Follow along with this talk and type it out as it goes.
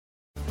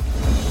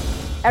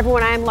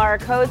Everyone, I'm Laura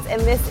Coates, and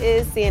this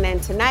is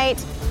CNN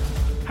Tonight.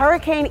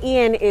 Hurricane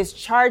Ian is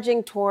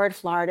charging toward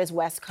Florida's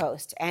west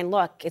coast. And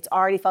look, it's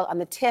already felt on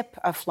the tip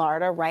of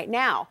Florida right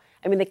now.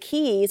 I mean, the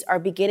Keys are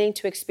beginning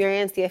to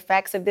experience the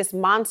effects of this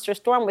monster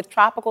storm with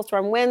tropical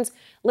storm winds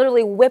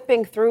literally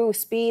whipping through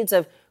speeds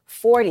of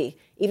 40,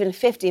 even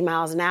 50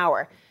 miles an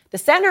hour. The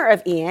center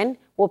of Ian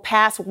will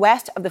pass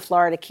west of the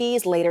Florida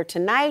Keys later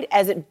tonight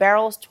as it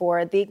barrels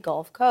toward the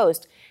Gulf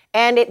Coast.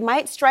 And it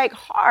might strike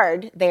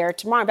hard there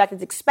tomorrow. In fact,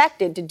 it's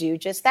expected to do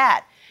just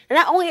that. And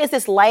not only is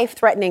this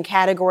life-threatening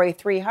Category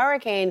 3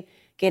 hurricane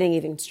getting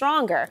even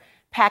stronger,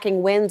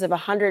 packing winds of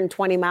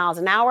 120 miles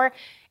an hour,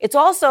 it's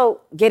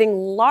also getting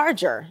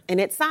larger in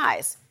its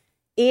size.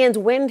 Ian's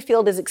wind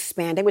field is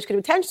expanding, which could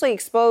potentially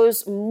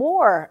expose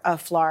more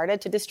of Florida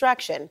to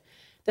destruction.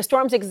 The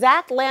storm's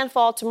exact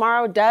landfall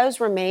tomorrow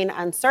does remain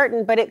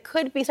uncertain, but it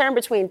could be somewhere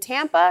between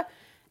Tampa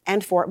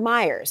and Fort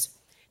Myers.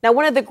 Now,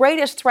 one of the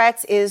greatest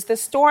threats is the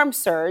storm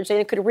surge, and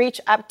it could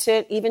reach up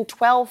to even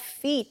 12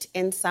 feet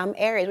in some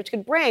areas, which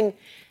could bring,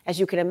 as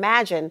you can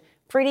imagine,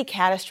 pretty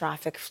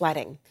catastrophic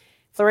flooding.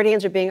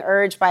 Floridians are being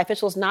urged by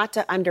officials not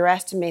to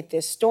underestimate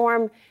this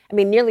storm. I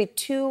mean, nearly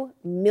 2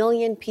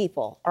 million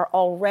people are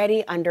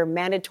already under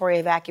mandatory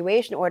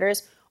evacuation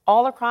orders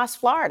all across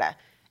Florida,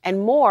 and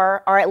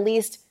more are at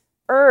least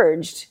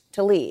urged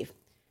to leave.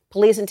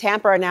 Police in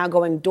Tampa are now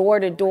going door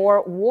to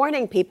door,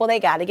 warning people they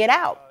got to get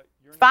out.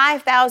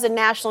 5,000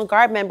 National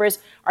Guard members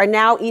are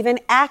now even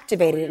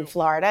activated in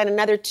Florida, and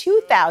another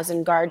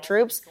 2,000 Guard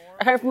troops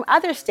are coming from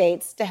other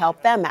states to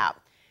help them out.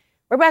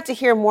 We're about to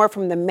hear more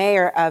from the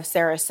mayor of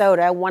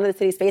Sarasota, one of the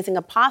cities facing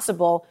a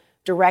possible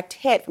direct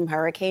hit from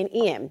Hurricane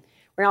Ian.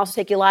 We're going to also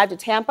take you live to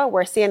Tampa,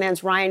 where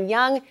CNN's Ryan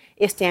Young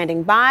is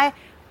standing by.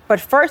 But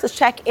first, let's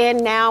check in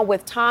now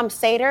with Tom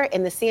Sater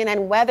in the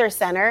CNN Weather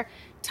Center.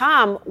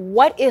 Tom,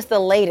 what is the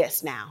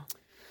latest now?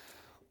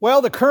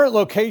 Well, the current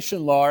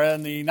location, Laura,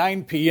 in the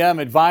 9 p.m.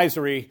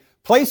 advisory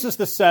places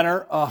the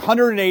center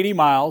 180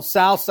 miles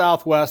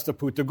south-southwest of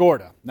Punta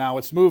Gorda. Now,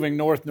 it's moving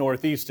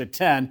north-northeast at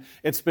 10.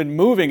 It's been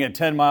moving at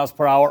 10 miles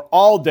per hour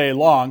all day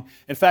long.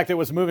 In fact, it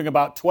was moving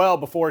about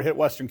 12 before it hit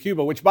western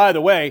Cuba, which, by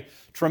the way,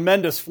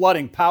 tremendous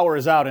flooding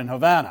powers out in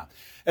Havana.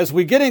 As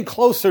we get in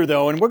closer,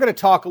 though, and we're going to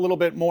talk a little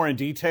bit more in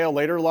detail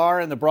later,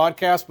 Laura, in the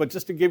broadcast, but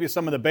just to give you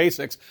some of the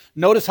basics,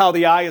 notice how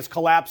the eye is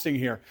collapsing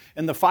here.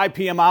 In the 5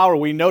 p.m. hour,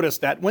 we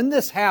noticed that when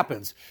this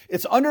happens,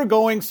 it's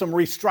undergoing some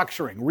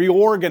restructuring,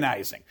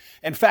 reorganizing.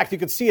 In fact, you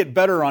can see it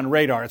better on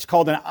radar. It's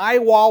called an eye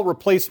wall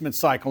replacement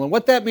cycle. And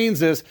what that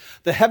means is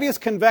the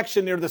heaviest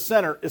convection near the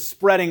center is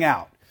spreading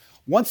out.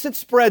 Once it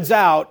spreads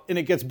out and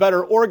it gets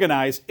better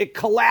organized, it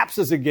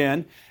collapses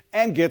again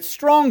and gets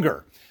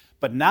stronger.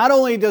 But not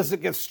only does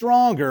it get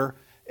stronger,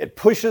 it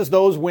pushes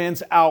those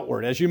winds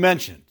outward. As you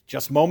mentioned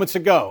just moments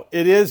ago,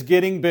 it is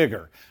getting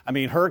bigger. I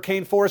mean,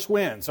 hurricane-force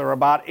winds are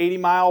about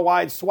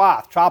 80-mile-wide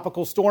swath,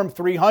 tropical storm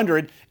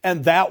 300,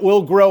 and that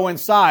will grow in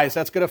size.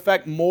 That's going to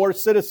affect more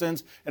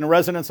citizens and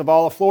residents of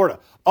all of Florida.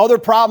 Other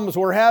problems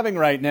we're having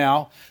right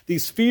now,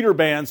 these feeder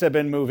bands have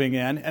been moving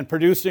in and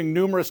producing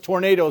numerous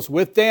tornadoes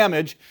with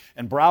damage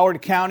in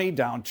Broward County,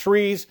 down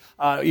trees,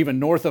 even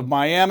north of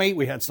Miami.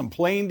 We had some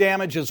plane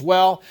damage as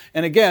well.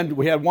 And again,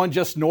 we had one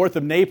just north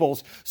of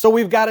Naples. So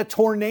we've got a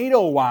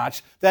tornado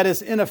watch that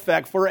is in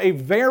effect for a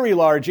very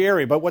large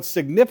area. But what's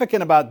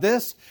significant about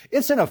this,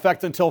 it's in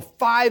effect until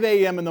 5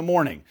 a.m. in the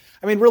morning.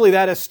 I mean, really,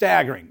 that is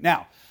staggering.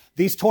 Now,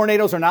 these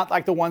tornadoes are not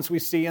like the ones we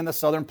see in the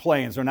southern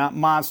plains. They're not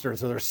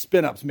monsters, or they're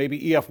spin-ups, maybe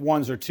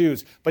EF1s or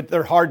 2s, but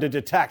they're hard to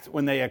detect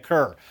when they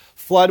occur.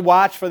 Flood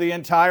watch for the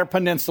entire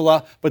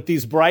peninsula, but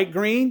these bright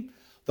green,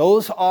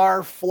 those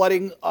are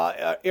flooding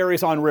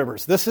areas on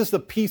rivers. This is the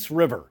Peace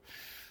River.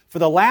 For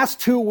the last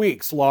 2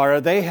 weeks,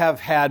 Laura, they have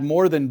had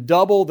more than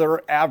double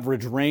their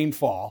average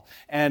rainfall.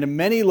 And in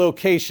many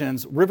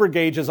locations, river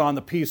gauges on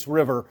the Peace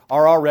River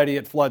are already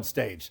at flood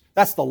stage.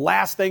 That's the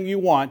last thing you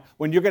want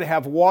when you're going to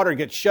have water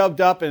get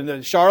shoved up in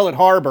the Charlotte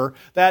Harbor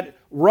that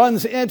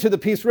runs into the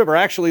Peace River.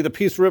 Actually, the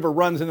Peace River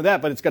runs into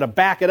that, but it's going to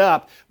back it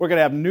up. We're going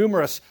to have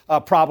numerous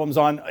problems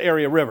on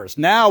area rivers.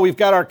 Now we've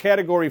got our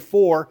Category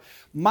 4.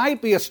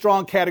 Might be a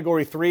strong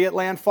Category 3 at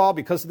landfall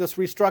because of this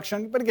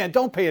restructuring. But again,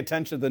 don't pay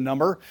attention to the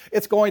number.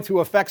 It's going to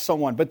affect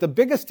someone. But the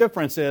biggest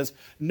difference is,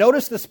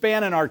 notice the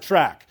span in our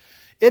track.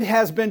 It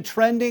has been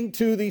trending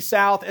to the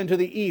south and to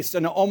the east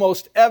in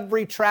almost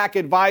every track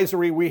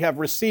advisory we have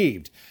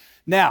received.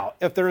 Now,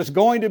 if there is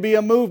going to be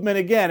a movement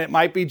again, it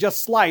might be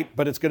just slight,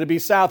 but it's going to be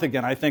south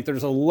again. I think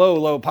there's a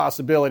low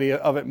possibility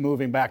of it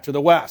moving back to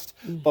the west.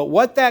 But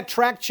what that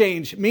track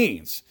change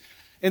means,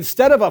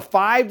 instead of a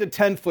 5 to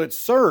 10 foot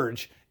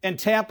surge in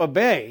Tampa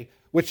Bay,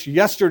 which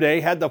yesterday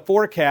had the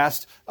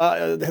forecast,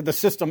 the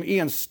system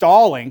Ian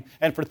stalling,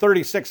 and for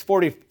 36,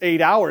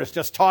 48 hours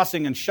just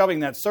tossing and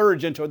shoving that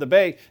surge into the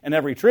bay and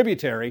every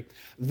tributary,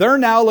 they're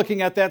now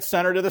looking at that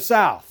center to the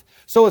south.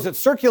 So as it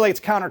circulates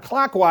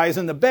counterclockwise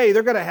in the bay,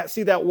 they're going to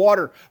see that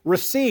water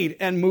recede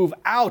and move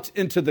out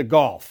into the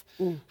Gulf.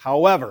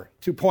 However,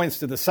 2 points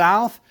to the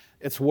south,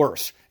 it's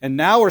worse. And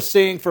now we're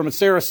seeing from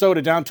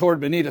Sarasota down toward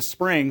Bonita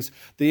Springs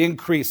the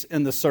increase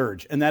in the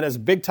surge. And that has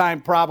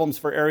big-time problems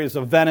for areas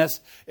of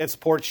Venice. It's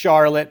Port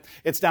Charlotte.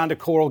 It's down to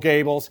Coral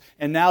Gables.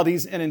 And now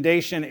these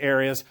inundation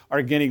areas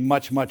are getting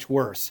much, much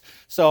worse.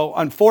 So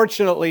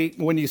unfortunately,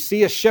 when you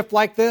see a shift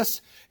like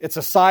this, it's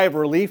a sigh of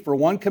relief for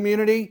one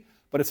community,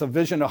 but it's a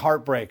vision of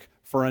heartbreak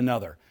for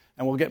another.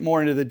 And we'll get more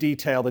into the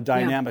detail, the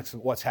dynamics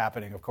of what's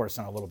happening, of course,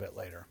 in a little bit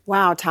later.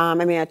 Wow, Tom.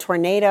 I mean, a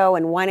tornado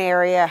in one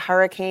area,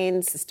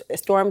 hurricanes,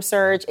 storm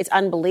surge. It's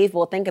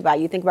unbelievable to think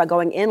about. You think about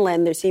going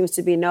inland, there seems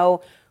to be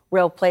no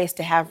real place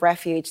to have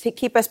refuge.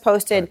 Keep us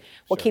posted. Right,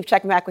 we'll keep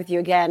checking back with you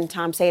again.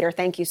 Tom Sater,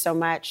 thank you so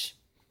much.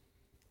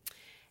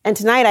 And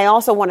tonight, I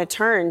also want to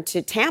turn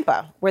to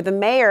Tampa, where the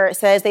mayor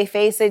says they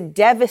face a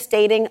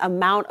devastating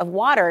amount of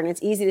water. And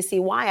it's easy to see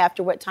why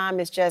after what Tom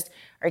has just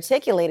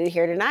articulated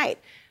here tonight.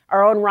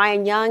 Our own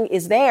Ryan Young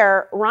is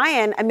there.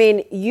 Ryan, I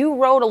mean, you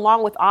rode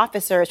along with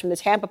officers from the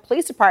Tampa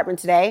Police Department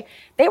today.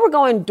 They were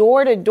going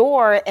door to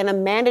door in a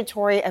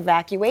mandatory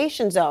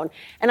evacuation zone.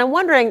 And I'm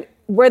wondering,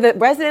 were the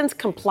residents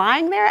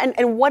complying there?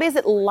 And what is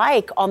it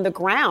like on the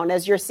ground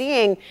as you're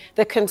seeing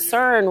the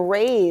concern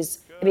raise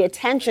the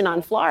attention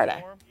on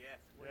Florida?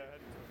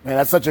 Man,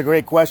 that's such a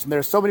great question.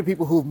 There's so many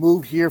people who've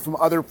moved here from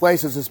other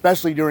places,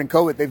 especially during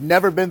COVID. They've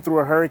never been through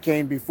a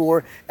hurricane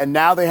before, and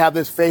now they have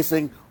this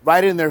facing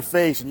right in their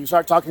face. And you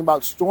start talking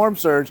about storm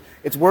surge,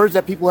 it's words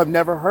that people have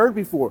never heard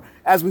before.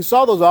 As we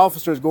saw those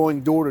officers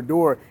going door to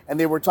door, and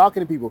they were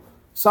talking to people,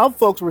 some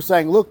folks were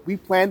saying, look, we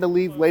plan to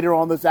leave later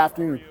on this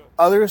afternoon.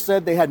 Others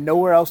said they had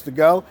nowhere else to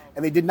go,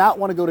 and they did not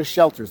want to go to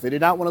shelters. They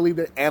did not want to leave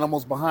their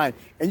animals behind.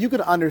 And you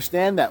can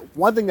understand that.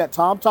 One thing that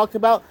Tom talked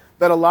about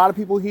that a lot of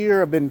people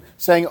here have been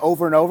saying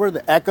over and over,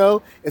 the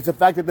echo, is the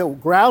fact that the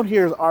ground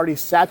here is already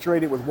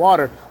saturated with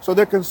water. So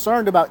they're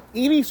concerned about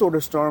any sort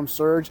of storm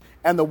surge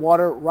and the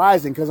water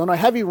rising. Because on a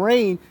heavy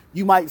rain,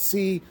 you might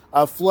see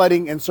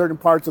flooding in certain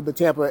parts of the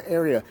Tampa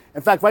area.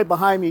 In fact, right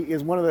behind me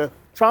is one of the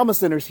trauma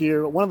centers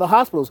here, one of the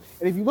hospitals.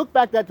 And if you look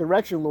back that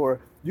direction, Laura,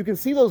 you can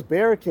see those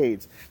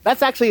barricades.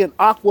 That's actually an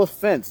aqua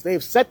fence.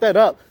 They've set that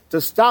up to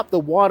stop the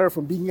water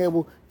from being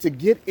able to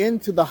get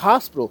into the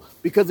hospital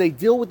because they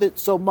deal with it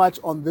so much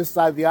on this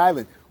side of the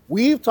island.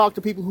 We've talked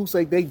to people who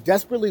say they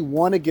desperately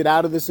want to get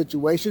out of this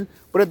situation,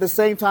 but at the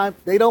same time,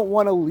 they don't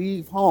want to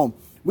leave home.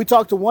 We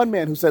talked to one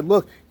man who said,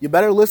 look, you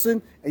better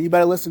listen, and you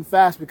better listen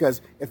fast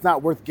because it's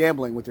not worth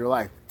gambling with your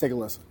life. Take a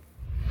listen.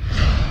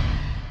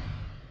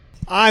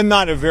 I'm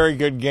not a very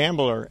good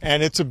gambler,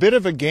 and it's a bit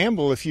of a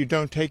gamble if you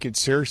don't take it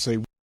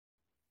seriously.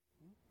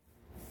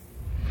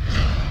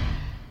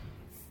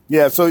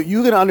 Yeah, so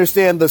you can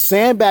understand the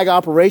sandbag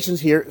operations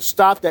here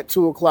stopped at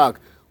 2 o'clock.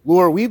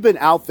 Laura, we've been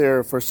out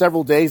there for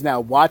several days now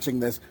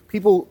watching this.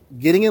 People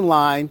getting in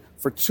line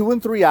for 2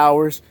 and 3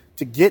 hours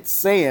to get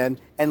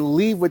sand and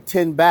leave with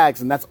 10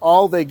 bags, and that's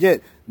all they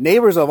get.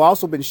 Neighbors have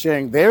also been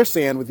sharing their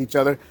sand with each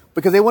other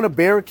because they want to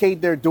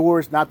barricade their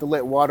doors not to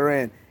let water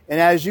in. And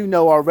as you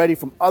know already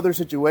from other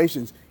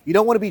situations, you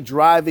don't want to be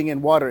driving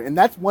in water, and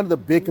that's one of the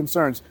big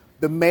concerns.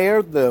 The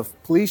mayor, the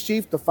police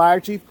chief, the fire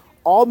chief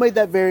all made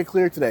that very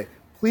clear today.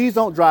 Please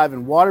don't drive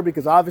in water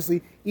because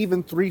obviously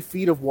even 3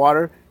 feet of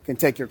water can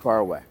take your car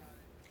away.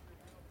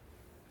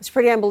 It's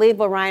pretty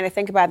unbelievable, Ryan, to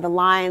think about the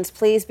lines.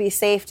 Please be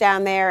safe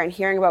down there and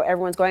hearing about what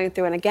everyone's going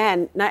through. And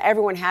again, not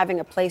everyone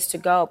having a place to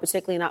go,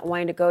 particularly not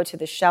wanting to go to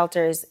the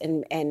shelters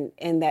in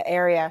the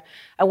area.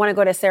 I want to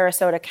go to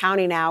Sarasota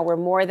County now, where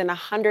more than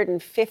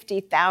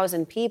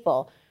 150,000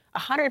 people,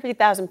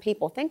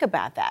 think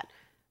about that.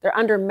 They're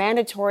under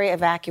mandatory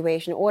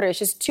evacuation orders.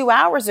 Just 2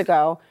 hours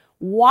ago,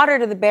 water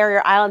to the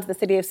barrier islands of the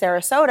city of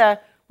Sarasota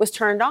was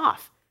turned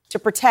off to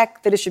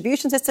protect the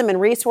distribution system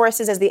and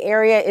resources as the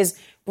area is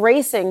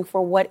bracing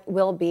for what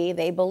will be,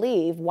 they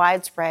believe,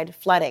 widespread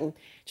flooding.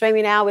 Joining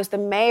me now is the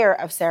mayor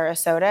of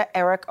Sarasota,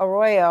 Eric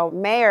Arroyo.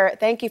 Mayor,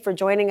 thank you for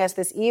joining us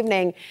this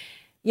evening.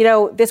 You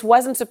know, this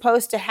wasn't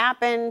supposed to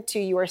happen to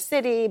your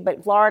city,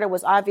 but Florida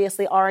was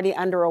obviously already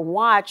under a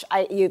watch.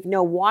 You have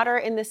no water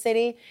in the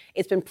city.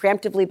 It's been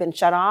preemptively been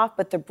shut off,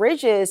 but the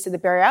bridges to the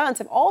Barrier Islands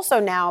have also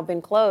now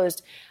been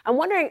closed. I'm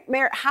wondering,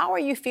 Mayor, how are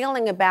you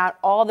feeling about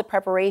all the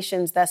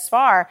preparations thus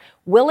far?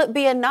 Will it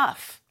be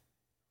enough?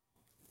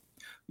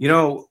 You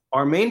know,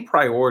 our main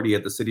priority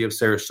at the city of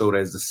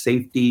Sarasota is the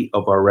safety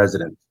of our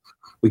residents.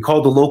 We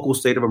called the local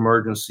state of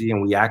emergency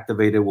and we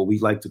activated what we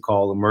like to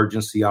call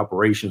Emergency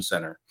Operations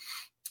Center.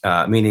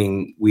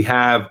 Meaning we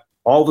have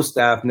all the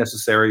staff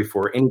necessary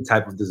for any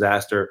type of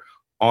disaster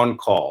on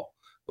call.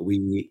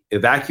 We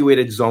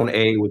evacuated Zone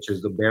A, which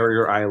is the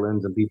barrier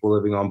islands and people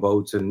living on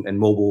boats and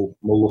mobile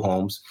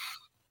homes.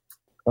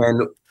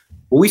 And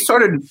we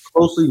started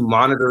closely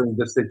monitoring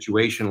the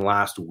situation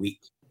last week.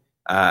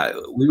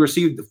 We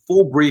received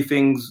full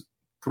briefings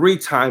 3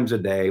 times a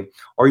day.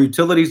 Our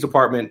utilities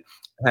department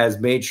has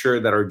made sure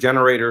that our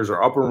generators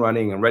are up and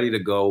running and ready to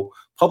go.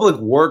 Public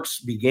Works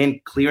began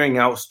clearing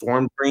out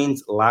storm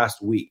drains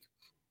last week,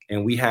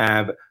 and we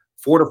have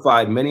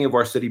fortified many of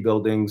our city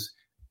buildings.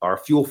 Our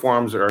fuel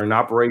farms are in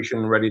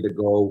operation, ready to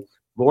go.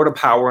 Florida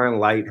Power and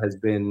Light has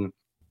been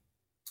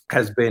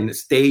has been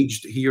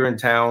staged here in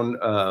town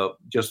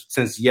just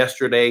since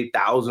yesterday.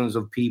 Thousands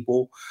of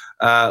people.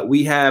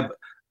 We have,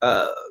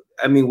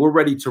 we're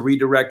ready to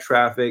redirect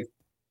traffic,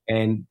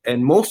 and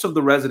most of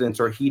the residents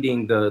are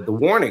heeding the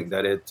warning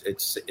that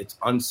it's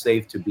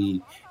unsafe to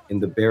be in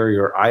the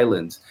barrier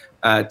islands.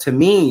 To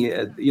me,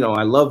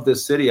 I love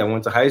this city. I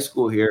went to high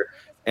school here,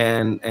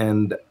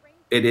 and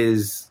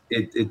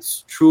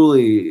it's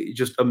truly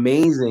just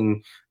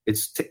amazing.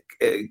 It's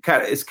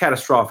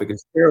catastrophic.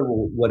 It's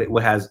terrible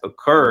what has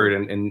occurred,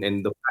 and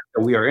the fact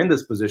that we are in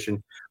this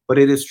position. But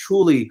it is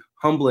truly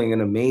humbling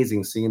and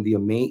amazing seeing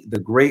the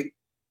great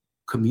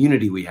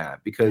community we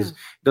have, because it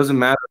doesn't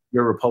matter if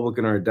you're a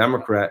Republican or a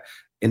Democrat.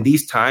 In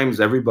these times,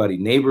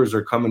 neighbors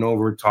are coming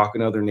over,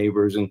 talking to other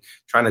neighbors and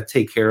trying to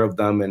take care of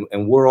them.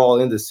 And we're all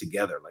in this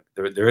together. Like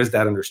there is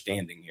that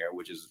understanding here,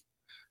 which is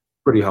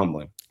pretty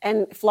humbling.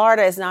 And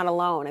Florida is not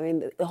alone. I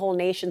mean, the whole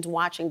nation's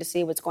watching to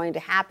see what's going to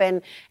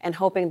happen and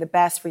hoping the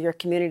best for your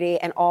community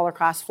and all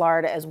across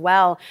Florida as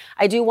well.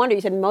 I do wonder,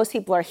 you said most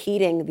people are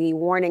heeding the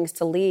warnings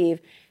to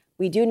leave.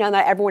 We do know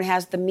that everyone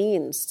has the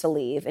means to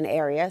leave an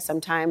area.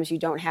 Sometimes you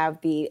don't have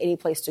any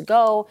place to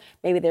go.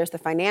 Maybe there's the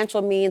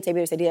financial means. Maybe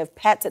there's the idea of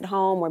pets at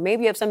home, or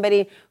maybe you have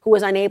somebody who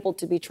is unable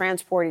to be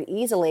transported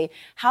easily.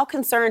 How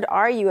concerned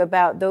are you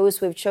about those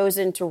who have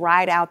chosen to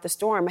ride out the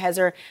storm? Has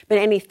there been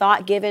any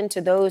thought given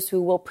to those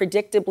who will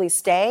predictably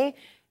stay,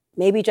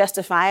 maybe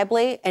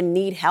justifiably, and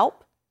need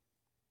help?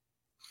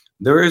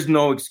 There is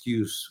no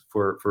excuse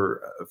for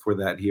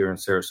that here in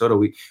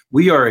Sarasota.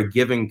 We are a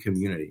giving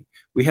community.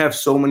 We have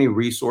so many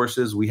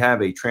resources. We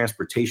have a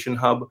transportation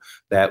hub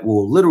that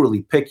will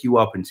literally pick you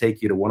up and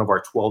take you to one of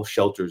our 12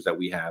 shelters that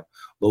we have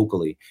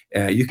locally.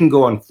 You can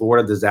go on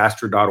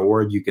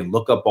floridadisaster.org. You can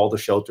look up all the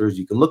shelters.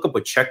 You can look up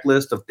a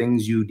checklist of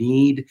things you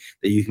need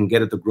that you can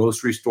get at the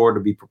grocery store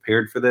to be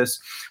prepared for this.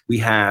 We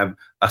have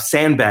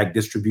sandbag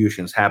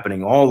distributions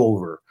happening all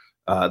over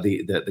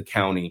the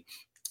county.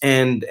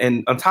 And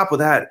on top of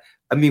that,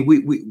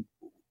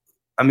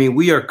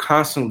 we are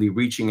constantly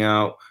reaching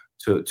out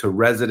to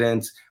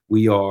residents.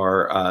 We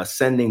are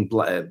sending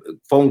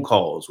phone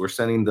calls. We're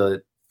sending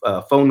the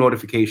phone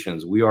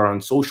notifications. We are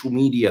on social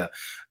media.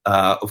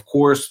 Of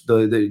course,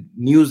 the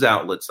news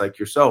outlets like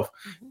yourself.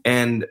 Mm-hmm.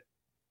 And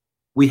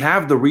we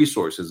have the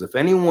resources. If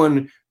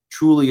anyone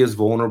truly is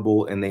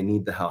vulnerable and they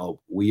need the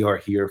help, we are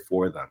here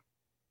for them.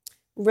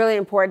 Really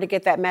important to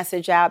get that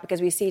message out,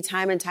 because we see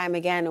time and time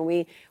again, and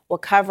we will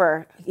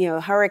cover,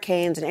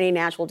 hurricanes and any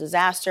natural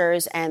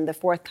disasters and the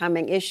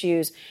forthcoming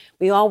issues.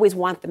 We always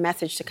want the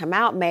message to come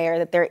out, Mayor,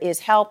 that there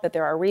is help, that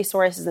there are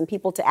resources, and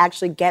people to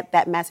actually get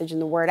that message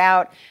and the word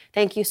out.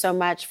 Thank you so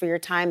much for your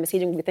time this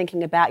evening. We'll be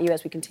thinking about you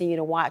as we continue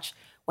to watch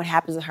what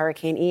happens with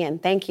Hurricane Ian.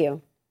 Thank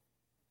you.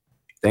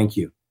 Thank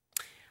you.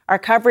 Our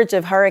coverage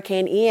of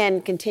Hurricane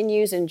Ian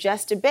continues in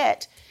just a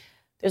bit.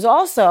 There's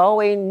also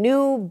a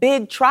new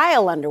big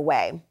trial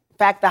underway. In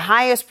fact, the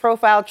highest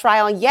profile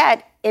trial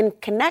yet in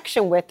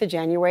connection with the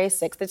January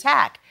 6th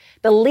attack.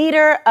 The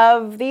leader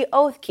of the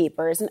Oath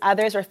Keepers and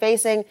others are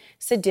facing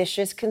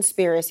seditious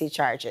conspiracy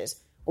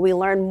charges. Will we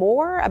learn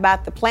more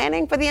about the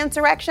planning for the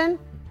insurrection?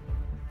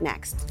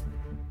 Next.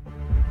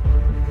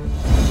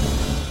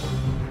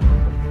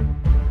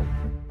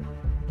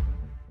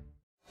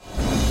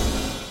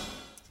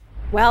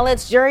 Well,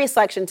 it's jury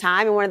selection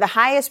time in one of the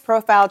highest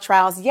profile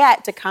trials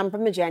yet to come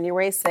from the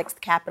January 6th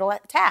Capitol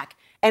attack.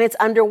 And it's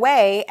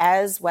underway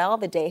as, well,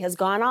 the day has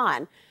gone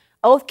on.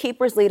 Oath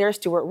Keepers leader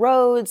Stuart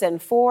Rhodes and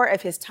 4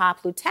 of his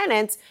top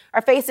lieutenants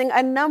are facing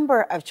a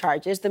number of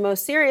charges, the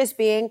most serious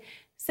being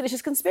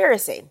seditious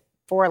conspiracy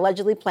for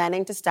allegedly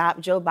planning to stop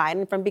Joe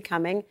Biden from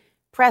becoming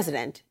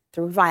president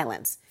through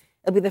violence.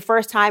 It'll be the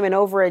first time in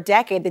over a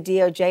decade the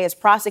DOJ has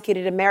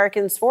prosecuted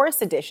Americans for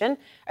sedition,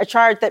 a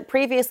charge that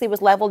previously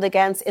was leveled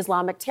against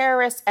Islamic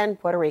terrorists and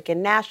Puerto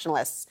Rican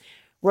nationalists.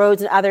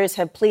 Rhodes and others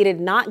have pleaded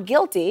not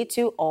guilty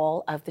to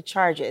all of the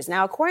charges.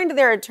 Now, according to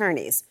their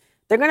attorneys,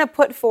 they're going to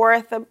put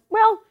forth a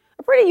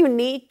pretty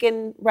unique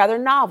and rather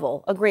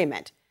novel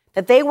agreement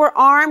that they were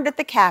armed at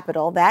the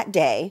Capitol that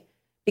day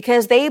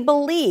because they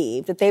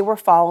believed that they were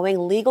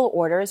following legal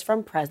orders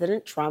from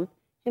President Trump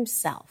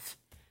himself.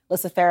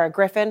 Alyssa Farah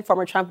Griffin,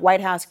 former Trump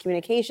White House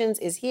communications,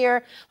 is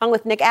here, along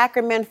with Nick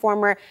Ackerman,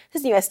 former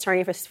U.S.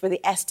 attorney for the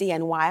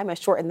SDNY. I'm going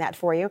to shorten that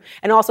for you.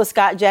 And also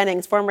Scott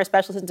Jennings, former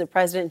special assistant to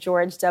President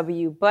George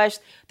W. Bush.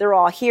 They're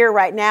all here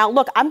right now.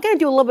 Look, I'm going to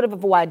do a little bit of a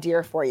voir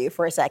dire for you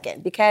for a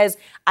second, because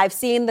I've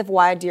seen the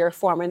voir dire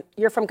form, and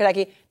you're from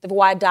Kentucky, the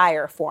voir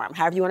dire form,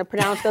 however you want to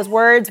pronounce those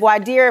words, voir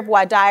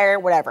dire,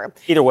 whatever.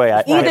 Either way, I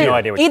have no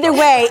idea what Either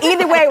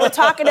way, we're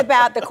talking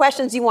about the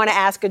questions you want to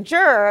ask a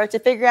juror to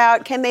figure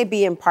out, can they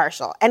be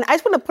impartial? And I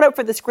just want to put up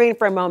for the screen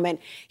for a moment.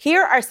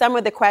 Here are some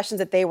of the questions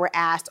that they were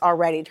asked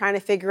already, trying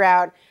to figure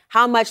out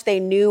how much they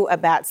knew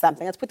about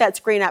something. Let's put that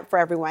screen up for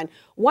everyone.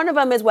 One of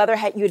them is whether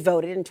you had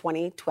voted in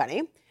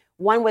 2020.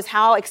 One was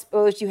how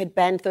exposed you had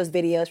been to those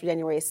videos for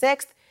January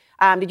 6th.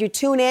 Did you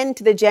tune in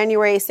to the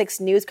January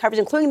 6th news coverage,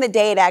 including the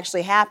day it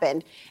actually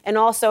happened? And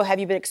also, have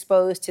you been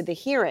exposed to the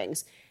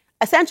hearings?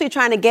 Essentially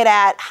trying to get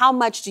at how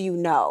much do you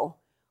know?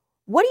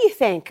 What do you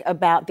think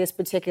about this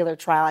particular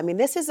trial? I mean,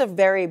 this is a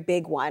very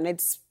big one.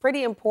 It's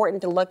pretty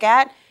important to look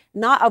at,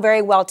 not a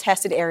very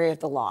well-tested area of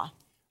the law.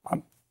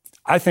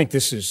 I think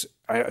this is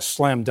a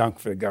slam dunk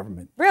for the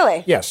government.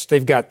 Really? Yes.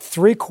 They've got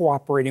 3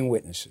 cooperating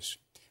witnesses,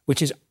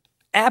 which is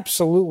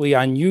absolutely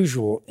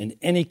unusual in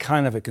any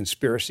kind of a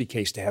conspiracy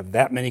case to have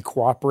that many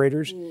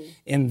cooperators.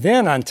 And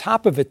then on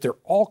top of it, they're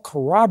all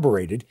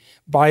corroborated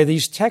by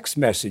these text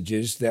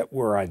messages that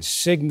were on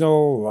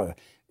Signal,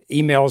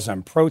 emails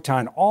on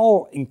Proton,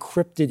 all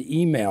encrypted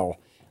email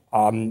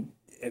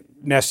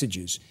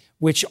messages,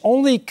 which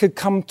only could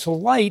come to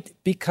light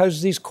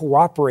because these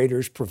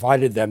cooperators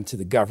provided them to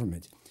the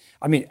government.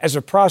 I mean, as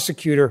a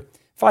prosecutor,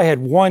 if I had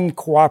 1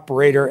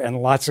 cooperator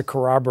and lots of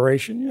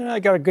corroboration, I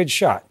got a good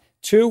shot.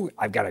 2,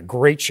 I've got a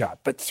great shot.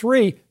 But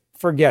 3,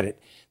 forget it.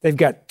 They've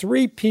got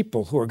 3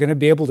 people who are going to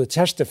be able to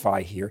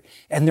testify here,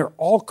 and they're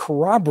all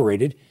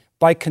corroborated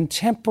by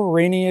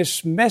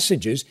contemporaneous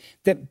messages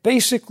that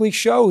basically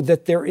show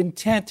that their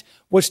intent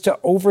was to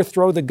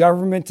overthrow the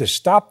government, to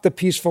stop the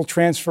peaceful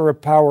transfer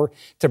of power,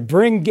 to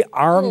bring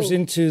arms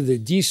into the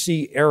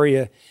D.C.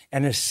 area,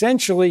 and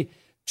essentially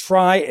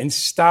try and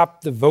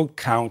stop the vote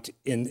count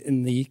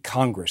in the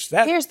Congress.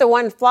 Here's the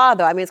one flaw,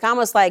 though. I mean, it's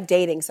almost like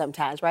dating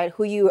sometimes, right?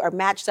 Who you are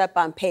matched up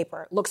on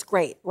paper looks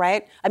great,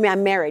 right? I mean,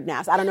 I'm married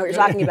now, so I don't know what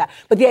you're talking about.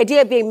 But the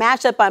idea of being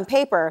matched up on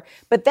paper,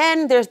 but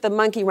then there's the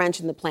monkey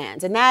wrench in the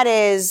plans, and that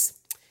is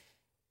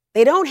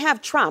they don't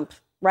have Trump,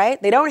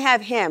 right? They don't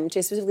have him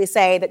to specifically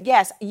say that,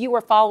 yes, you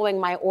were following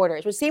my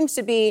orders, which seems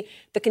to be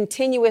the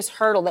continuous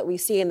hurdle that we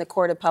see in the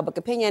court of public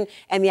opinion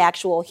and the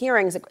actual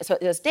hearings to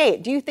this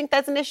date. Do you think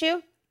that's an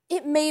issue?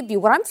 It may be.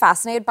 What I'm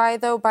fascinated by,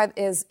 though,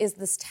 is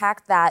this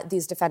tack that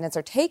these defendants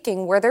are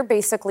taking, where they're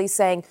basically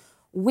saying,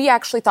 we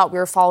actually thought we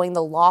were following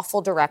the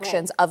lawful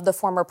directions of the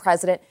former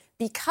president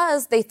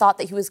because they thought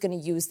that he was going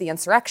to use the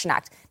Insurrection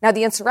Act. Now,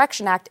 the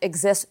Insurrection Act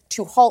exists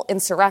to halt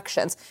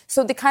insurrections.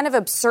 So the kind of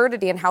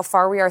absurdity and how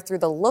far we are through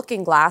the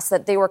looking glass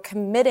that they were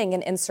committing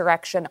an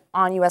insurrection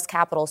on U.S.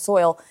 Capitol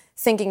soil,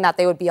 thinking that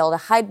they would be able to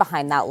hide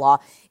behind that law.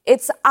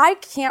 I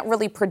can't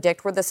really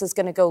predict where this is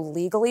going to go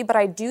legally, but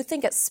I do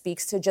think it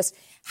speaks to just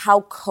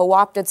how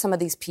co-opted some of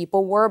these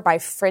people were by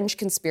fringe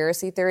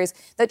conspiracy theories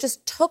that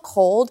just took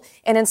hold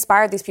and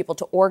inspired these people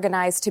to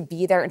organize, to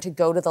be there, and to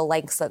go to the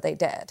lengths that they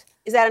did.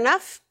 Is that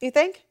enough, do you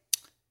think?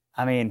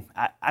 I mean,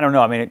 I don't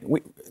know. I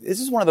mean, this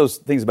is one of those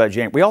things about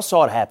January. We all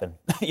saw it happen.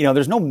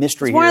 There's no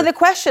mystery here. It's one of the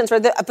questions for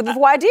the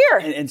voir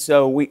dire. And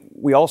so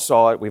we all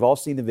saw it. We've all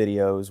seen the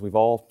videos. We've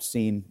all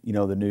seen,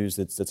 the news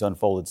that's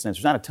unfolded since.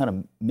 There's not a ton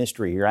of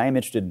mystery here. I am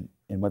interested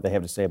in what they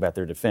have to say about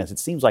their defense. It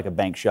seems like a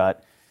bank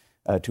shot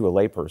to a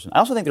layperson. I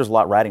also think there's a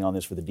lot riding on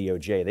this for the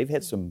DOJ. They've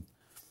had some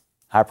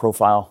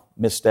high-profile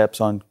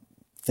missteps on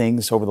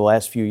things over the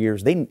last few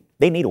years. They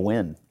need a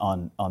win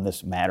on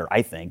this matter,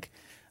 I think.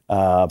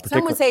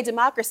 Some would say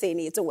democracy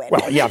needs a win.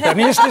 Well, yeah, I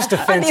mean, this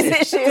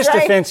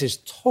defense is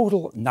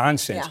total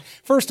nonsense. Yeah.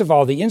 First of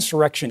all, the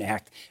Insurrection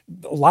Act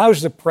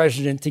allows the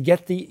president to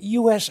get the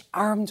U.S.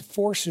 armed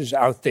forces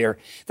out there.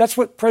 That's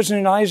what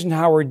President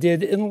Eisenhower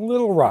did in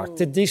Little Rock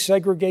to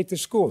desegregate the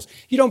schools.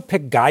 You don't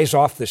pick guys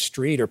off the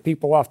street or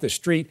people off the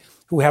street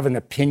who have an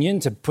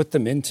opinion to put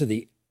them into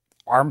the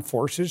armed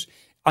forces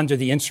under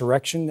the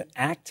Insurrection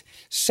Act.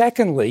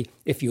 Secondly,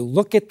 if you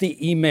look at the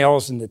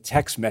emails and the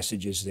text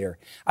messages there,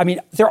 I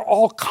mean, they're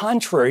all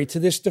contrary to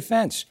this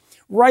defense.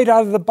 Right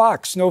out of the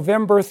box,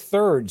 November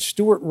 3rd,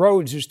 Stuart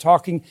Rhodes is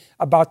talking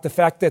about the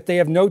fact that they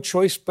have no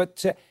choice but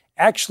to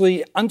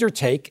actually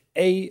undertake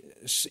a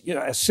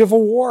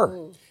civil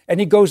war. And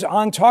he goes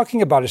on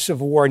talking about a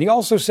civil war. And he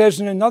also says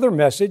in another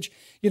message,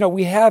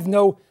 we have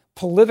no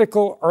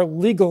political or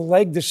legal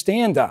leg to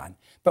stand on.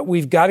 But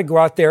we've got to go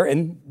out there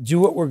and do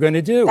what we're going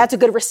to do. That's a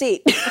good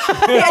receipt. We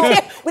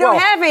don't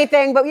have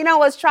anything, but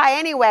let's try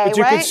anyway, but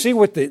you right? can see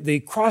what the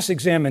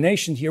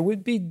cross-examination here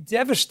would be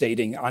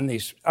devastating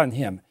on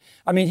him.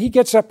 I mean, he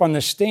gets up on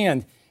the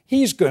stand,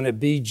 he's going to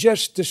be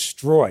just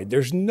destroyed.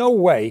 There's no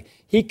way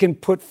he can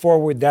put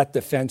forward that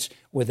defense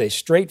with a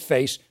straight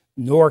face,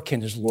 nor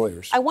can his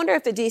lawyers. I wonder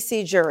if the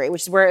D.C. jury,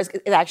 which is where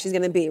it actually is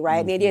going to be, right?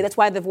 Mm-hmm. The idea, that's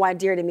why the voir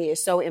dire to me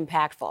is so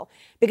impactful,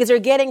 because they're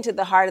getting to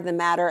the heart of the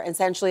matter,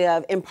 essentially,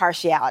 of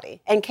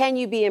impartiality. And can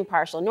you be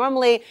impartial?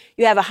 Normally,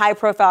 you have a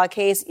high-profile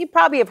case. You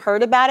probably have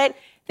heard about it.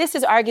 This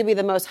is arguably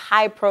the most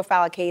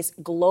high-profile case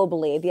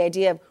globally. The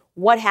idea of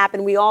what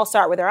happened, we all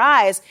saw it with our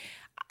eyes.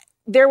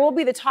 There will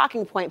be the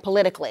talking point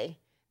politically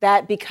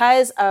that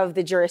because of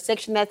the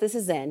jurisdiction that this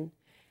is in,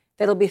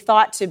 that'll be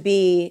thought to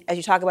be, as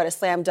you talk about a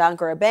slam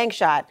dunk or a bank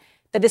shot,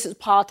 that this is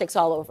politics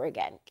all over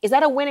again. Is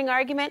that a winning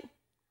argument?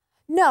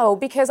 No,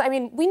 because,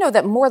 we know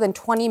that more than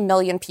 20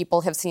 million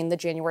people have seen the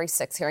January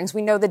 6th hearings.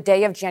 We know the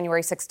day of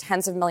January 6th,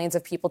 tens of millions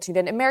of people tuned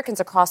in. Americans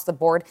across the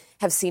board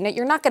have seen it.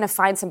 You're not going to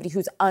find somebody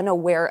who's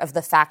unaware of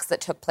the facts that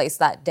took place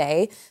that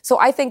day. So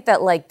I think that,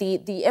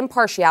 the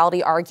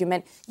impartiality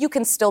argument, you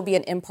can still be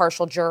an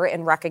impartial juror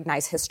and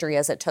recognize history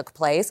as it took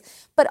place.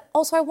 But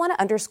also I want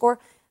to underscore,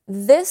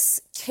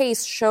 This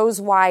case shows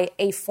why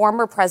a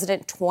former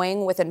president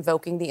toying with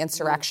invoking the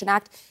Insurrection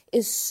Act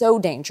is so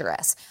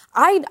dangerous.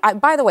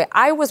 By the way,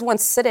 I was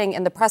once sitting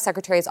in the press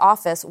secretary's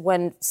office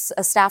when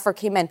a staffer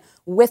came in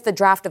with the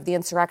draft of the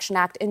Insurrection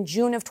Act in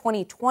June of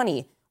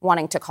 2020,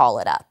 wanting to call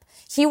it up.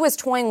 He was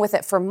toying with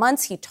it for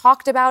months. He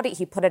talked about it.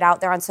 He put it out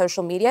there on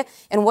social media.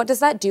 And what does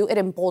that do? It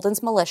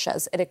emboldens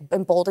militias. It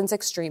emboldens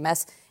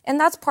extremists. And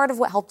that's part of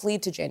what helped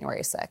lead to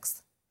January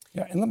 6th.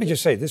 Yeah, and let me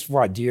just say, this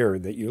voir dire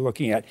that you're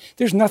looking at,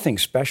 there's nothing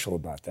special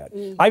about that.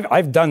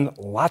 I've done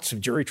lots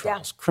of jury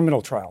trials,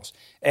 criminal trials,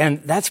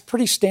 and that's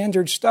pretty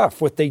standard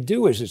stuff. What they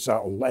do is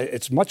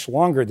it's much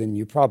longer than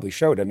you probably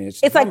showed. I mean,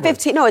 it's like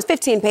 15. No, it's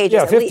 15 pages.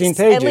 Yeah, 15 pages,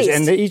 at least.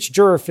 And each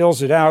juror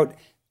fills it out.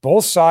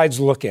 Both sides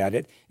look at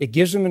it. It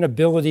gives them an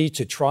ability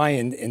to try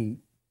and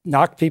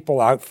knock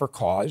people out for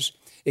cause.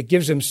 It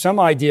gives them some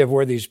idea of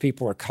where these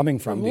people are coming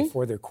from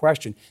before they're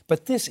questioned.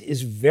 But this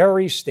is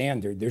very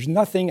standard. There's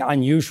nothing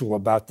unusual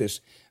about this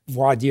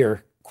voir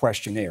dire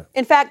questionnaire.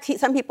 In fact,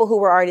 some people who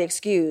were already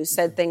excused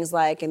said things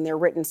like in their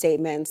written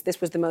statements, this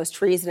was the most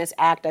treasonous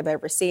act I've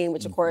ever seen,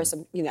 which, of course,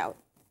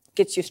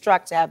 gets you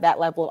struck to have that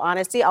level of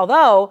honesty.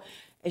 Although,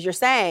 as you're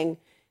saying,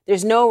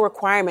 there's no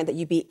requirement that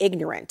you be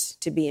ignorant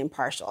to be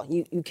impartial.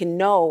 You can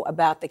know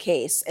about the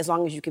case as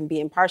long as you can be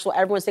impartial.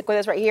 Everyone stick with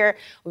us right here.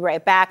 We'll be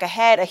right back.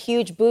 Ahead, a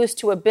huge boost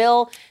to a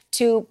bill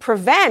to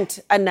prevent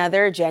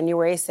another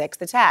January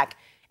 6th attack.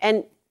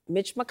 And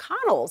Mitch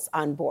McConnell's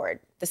on board,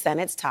 the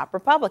Senate's top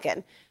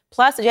Republican.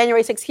 Plus, the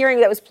January 6th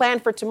hearing that was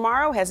planned for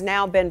tomorrow has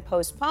now been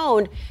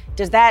postponed.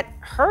 Does that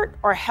hurt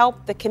or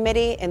help the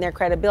committee and their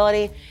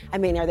credibility? I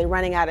mean, are they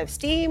running out of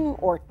steam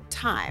or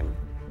time?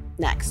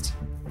 Next.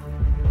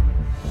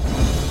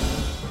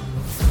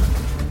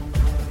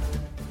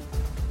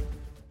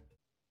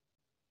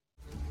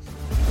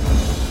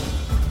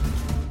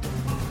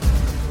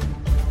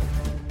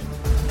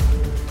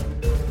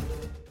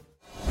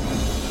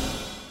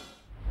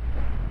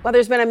 Well,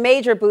 there's been a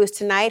major boost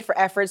tonight for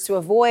efforts to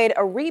avoid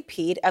a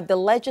repeat of the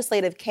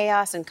legislative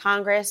chaos in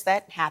Congress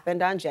that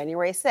happened on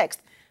January 6th.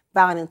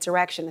 Violent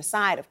insurrection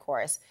aside, of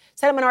course.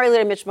 Senate Minority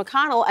Leader Mitch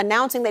McConnell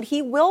announcing that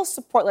he will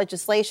support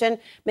legislation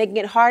making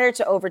it harder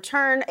to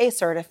overturn a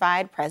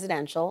certified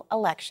presidential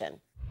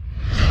election.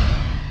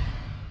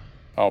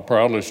 I'll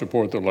proudly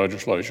support the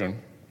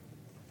legislation,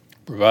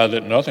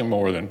 provided that nothing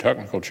more than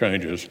technical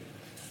changes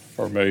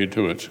are made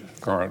to its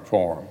current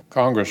form.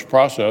 Congress'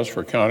 process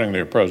for counting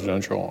the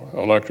presidential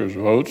electors'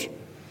 votes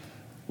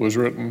was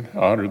written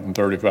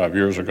 135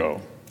 years ago.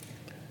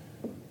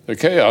 The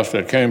chaos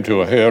that came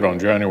to a head on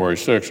January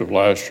 6th of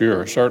last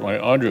year certainly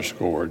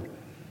underscored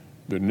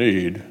the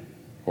need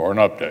for an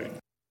update.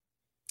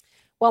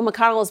 Well,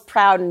 McConnell's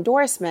proud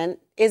endorsement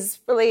is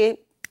really,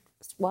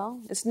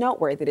 it's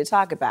noteworthy to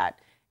talk about.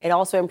 It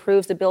also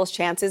improves the bill's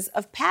chances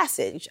of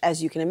passage,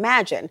 as you can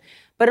imagine.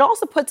 But it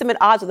also puts him at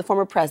odds with the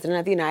former president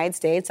of the United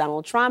States,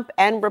 Donald Trump,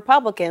 and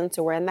Republicans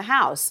who were in the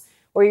House,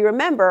 where you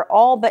remember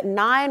all but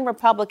 9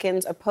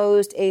 Republicans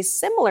opposed a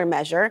similar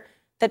measure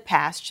that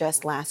passed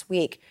just last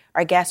week.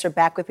 Our guests are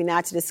back with me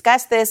now to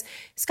discuss this.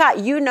 Scott,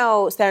 you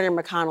know Senator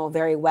McConnell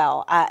very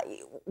well.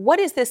 What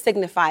does this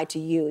signify to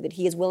you that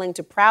he is willing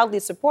to proudly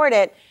support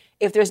it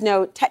if there's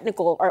no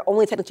technical or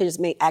only technical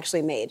changes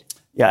actually made?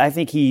 Yeah, I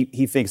think he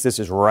thinks this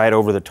is right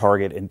over the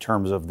target in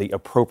terms of the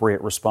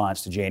appropriate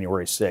response to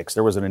January 6th.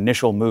 There was an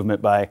initial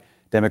movement by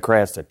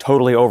Democrats to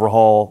totally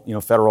overhaul,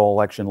 federal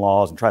election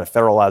laws and try to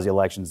federalize the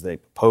elections. They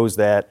opposed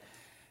that.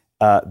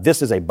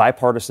 This is a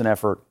bipartisan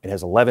effort. It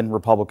has 11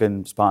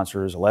 Republican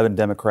sponsors, 11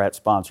 Democrat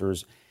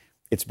sponsors.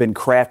 It's been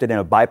crafted in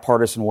a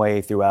bipartisan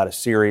way throughout a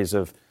series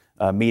of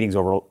meetings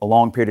over a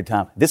long period of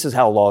time. This is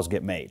how laws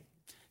get made.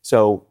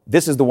 So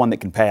this is the one that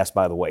can pass,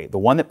 by the way. The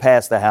one that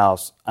passed the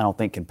House, I don't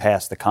think can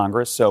pass the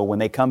Congress. So when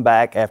they come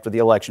back after the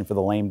election for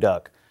the lame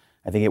duck,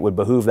 I think it would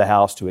behoove the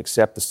House to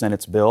accept the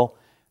Senate's bill.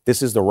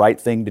 This is the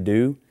right thing to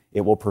do.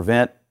 It will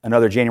prevent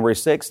another January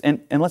 6th.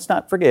 And let's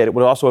not forget, it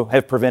would also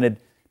have prevented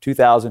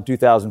 2000,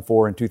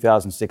 2004, and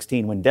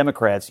 2016 when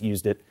Democrats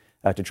used it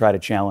to try to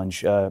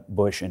challenge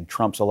Bush and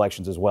Trump's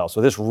elections as well.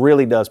 So this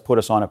really does put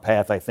us on a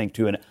path, I think,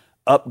 to an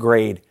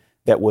upgrade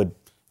that would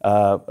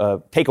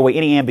take away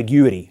any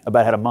ambiguity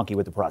about how to monkey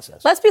with the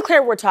process. Let's be clear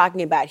what we're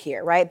talking about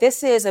here, right?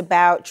 This is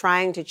about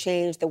trying to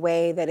change the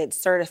way that it's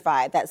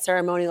certified, that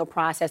ceremonial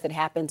process that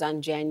happens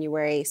on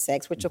January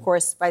 6th, which, of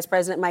course, Vice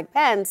President Mike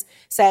Pence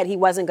said he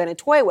wasn't going to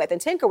toy with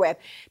and tinker with.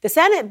 The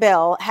Senate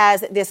bill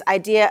has this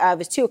idea of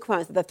its 2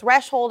 components, the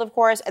threshold, of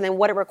course, and then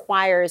what it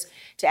requires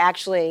to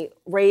actually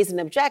raise an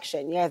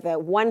objection. You have the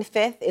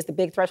 1/5 is the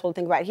big threshold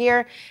to think about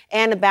here,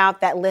 and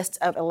about that list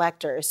of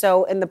electors.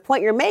 So, and the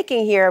point you're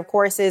making here, of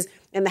course, is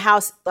in the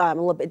House, a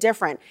little bit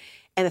different,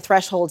 and the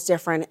threshold's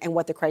different, and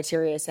what the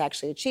criteria is to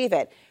actually achieve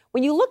it.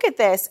 When you look at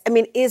this, I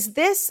mean, is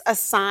this a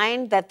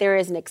sign that there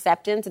is an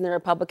acceptance in the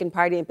Republican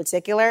Party in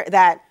particular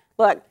that,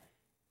 look,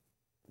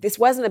 this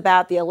wasn't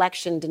about the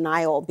election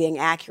denial being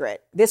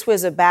accurate. This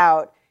was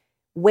about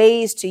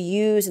ways to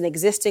use an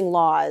existing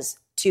laws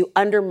to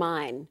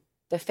undermine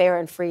the fair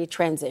and free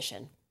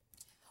transition?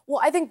 Well,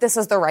 I think this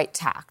is the right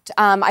tact.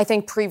 I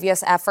think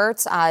previous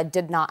efforts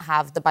did not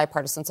have the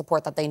bipartisan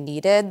support that they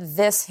needed.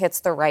 This hits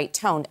the right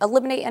tone.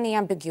 Eliminate any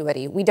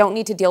ambiguity. We don't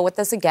need to deal with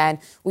this again.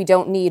 We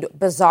don't need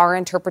bizarre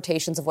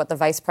interpretations of what the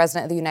vice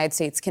president of the United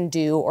States can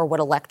do or what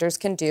electors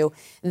can do.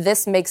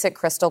 This makes it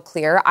crystal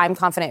clear. I'm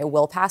confident it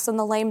will pass in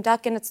the lame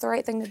duck, and it's the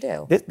right thing to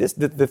do.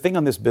 The thing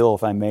on this bill,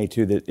 if I may,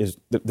 too, that is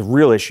the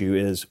real issue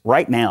is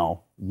right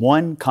now,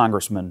 one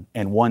congressman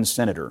and one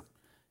senator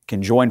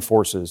can join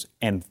forces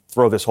and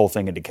throw this whole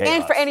thing into chaos.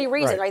 And for any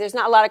reason, right? There's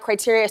not a lot of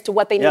criteria as to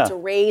what they need to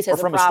raise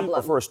as a problem.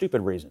 Or for a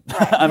stupid reason.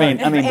 Right. I mean,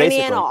 basically.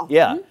 And all.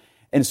 Yeah. Mm-hmm.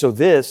 And so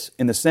this,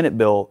 in the Senate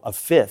bill, a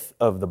fifth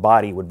of the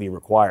body would be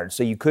required.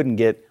 So you couldn't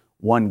get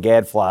one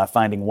gadfly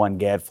finding one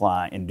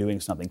gadfly and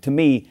doing something. To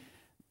me,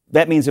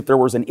 that means if there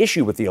was an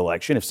issue with the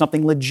election, if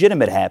something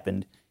legitimate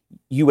happened,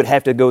 you would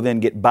have to go then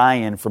get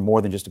buy-in from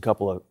more than just a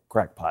couple of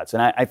crackpots.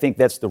 And I think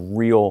that's the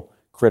real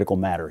critical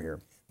matter here.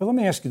 But let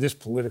me ask you this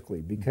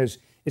politically, because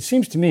it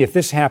seems to me if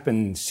this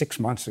happened 6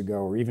 months ago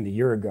or even a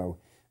year ago,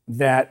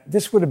 that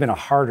this would have been a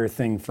harder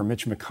thing for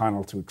Mitch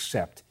McConnell to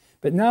accept.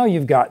 But now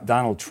you've got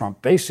Donald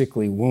Trump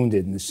basically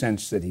wounded in the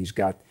sense that he's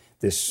got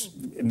this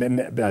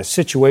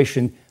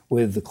situation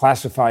with the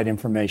classified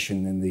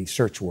information in the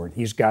search warrant.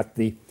 He's got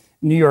the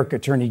New York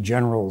Attorney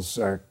General's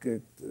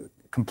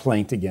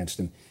complaint against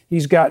him.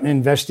 He's got an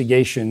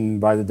investigation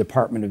by the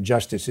Department of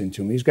Justice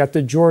into him. He's got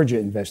the Georgia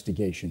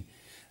investigation.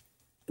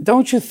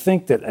 Don't you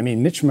think that,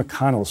 Mitch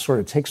McConnell sort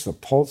of takes the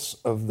pulse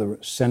of the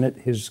Senate,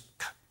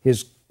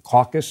 his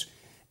caucus,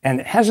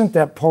 and hasn't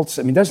that pulse,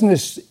 doesn't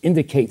this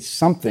indicate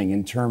something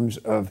in terms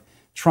of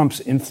Trump's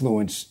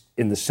influence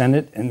in the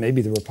Senate and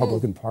maybe the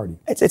Republican Party?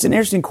 It's an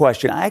interesting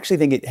question. I actually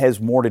think it has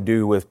more to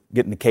do with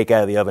getting the cake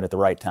out of the oven at the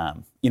right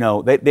time.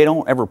 They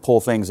don't ever pull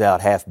things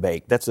out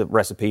half-baked. That's a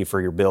recipe for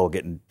your bill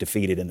getting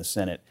defeated in the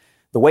Senate.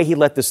 The way he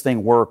let this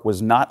thing work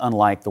was not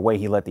unlike the way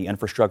he let the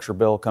infrastructure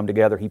bill come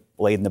together. He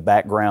laid in the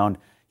background.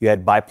 You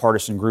had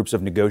bipartisan groups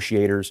of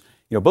negotiators.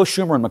 Both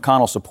Schumer and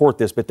McConnell support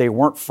this, but they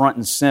weren't front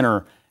and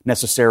center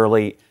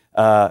necessarily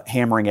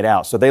hammering it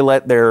out. So they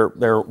let their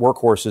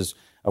workhorses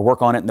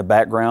work on it in the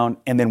background.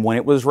 And then when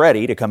it was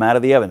ready to come out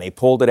of the oven, they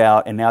pulled it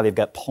out, and now they've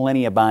got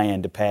plenty of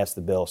buy-in to pass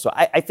the bill. So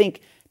I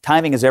think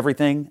timing is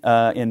everything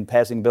in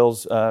passing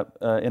bills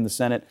in the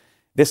Senate.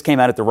 This came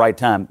out at the right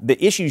time.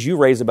 The issues you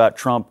raise about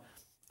Trump,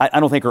 I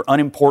don't think are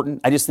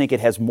unimportant. I just think it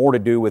has more to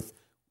do with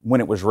when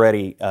it was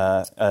ready,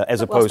 as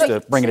opposed to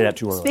bringing it out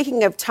too early.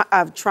 Speaking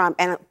of Trump,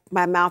 and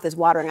my mouth is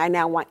watering, I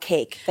now want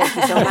cake. Thank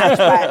you so much.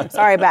 But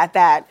sorry about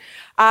that.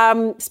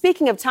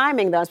 Speaking of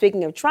timing, though,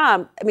 speaking of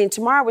Trump,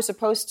 tomorrow was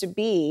supposed to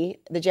be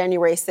the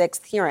January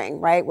 6th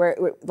hearing, right? Where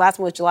last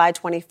one was July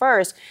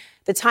 21st.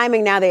 The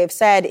timing now, they have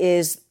said,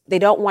 is they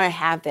don't want to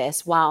have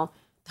this while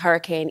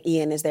Hurricane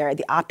Ian is there.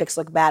 The optics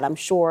look bad, I'm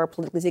sure,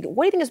 politically speaking.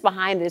 What do you think is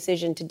behind the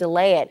decision to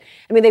delay it?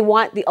 They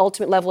want the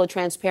ultimate level of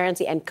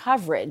transparency and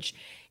coverage.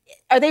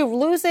 Are they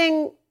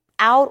losing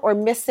out or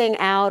missing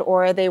out,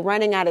 or are they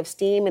running out of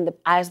steam in the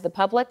eyes of the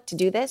public to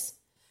do this?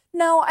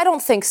 No, I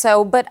don't think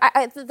so. But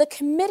the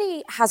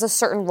committee has a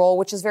certain role,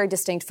 which is very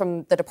distinct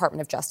from the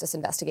Department of Justice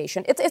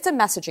investigation. It's a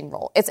messaging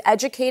role. It's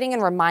educating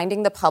and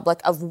reminding the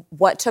public of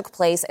what took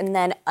place and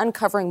then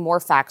uncovering more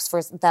facts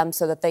for them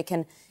so that they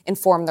can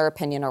inform their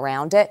opinion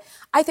around it.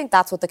 I think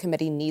that's what the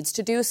committee needs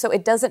to do. So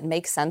it doesn't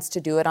make sense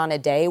to do it on a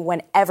day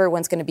when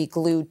everyone's going to be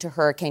glued to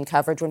hurricane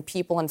coverage, when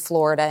people in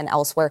Florida and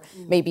elsewhere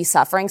may be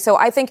suffering. So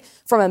I think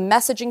from a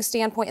messaging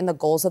standpoint and the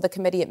goals of the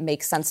committee, it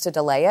makes sense to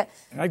delay it.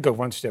 And I'd go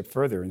one step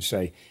further and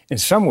say, in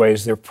some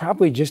ways, they're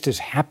probably just as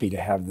happy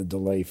to have the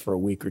delay for a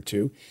week or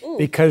two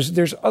because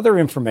there's other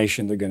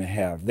information they're going to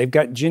have. They've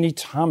got Ginny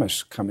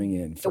Thomas coming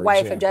in, for the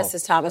wife example. of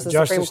Justice Thomas, the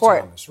Justice Supreme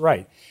Court. Thomas,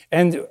 right.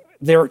 And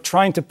they're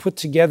trying to put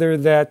together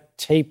that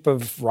tape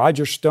of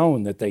Roger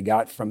Stone that they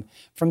got from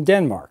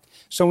Denmark.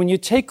 So when you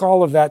take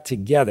all of that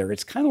together,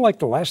 it's kind of like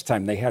the last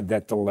time they had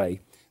that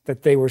delay,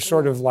 that they were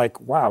sort of like,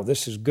 wow,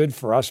 this is good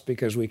for us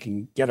because we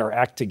can get our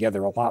act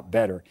together a lot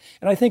better.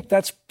 And I think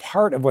that's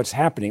part of what's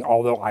happening,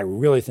 although I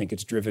really think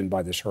it's driven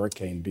by this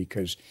hurricane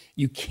because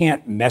you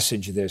can't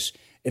message this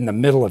in the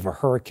middle of a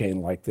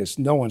hurricane like this.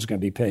 No one's going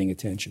to be paying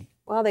attention.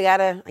 Well, they got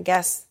to, I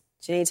guess,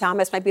 Ginny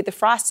Thomas might be the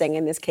frosting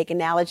in this cake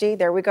analogy.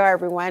 There we go,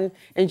 everyone.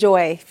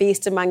 Enjoy.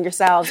 Feast among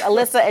yourselves.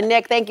 Alyssa and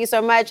Nick, thank you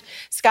so much.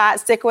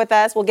 Scott, stick with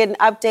us. We'll get an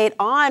update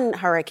on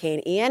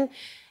Hurricane Ian.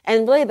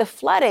 And really, the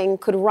flooding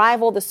could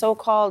rival the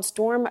so-called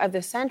storm of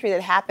the century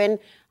that happened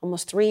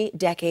almost 3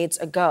 decades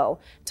ago.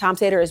 Tom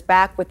Sater is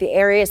back with the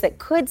areas that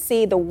could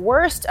see the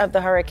worst of the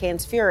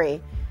hurricane's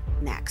fury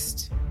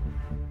next.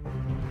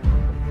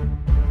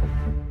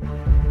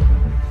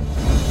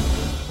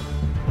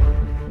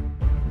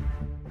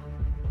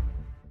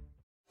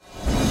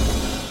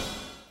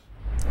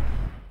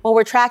 Well,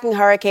 we're tracking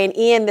Hurricane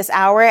Ian this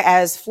hour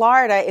as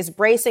Florida is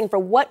bracing for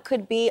what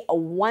could be a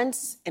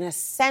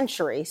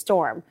once-in-a-century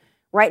storm.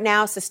 Right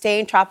now,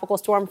 sustained tropical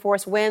storm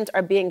force winds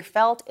are being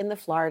felt in the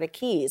Florida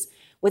Keys,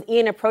 with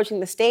Ian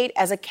approaching the state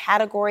as a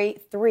Category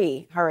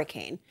 3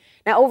 hurricane.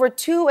 Now, over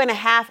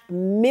 2.5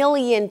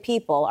 million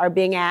people are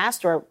being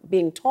asked or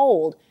being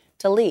told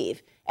to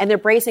leave, and they're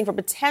bracing for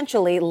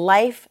potentially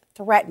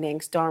life-threatening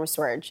storm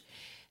surge.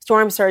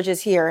 Storm surge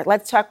is here.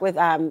 Let's talk with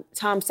Tom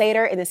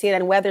Sater in the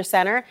CNN Weather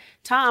Center.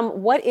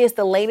 Tom, what is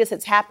the latest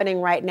that's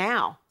happening right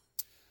now?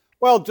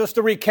 Well, just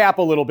to recap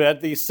a little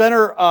bit, the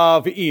center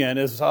of Ian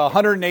is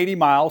 180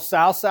 miles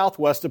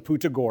south-southwest of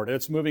Punta Gorda.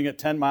 It's moving at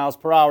 10 miles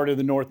per hour to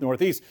the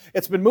north-northeast.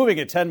 It's been moving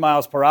at 10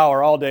 miles per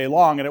hour all day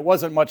long, and it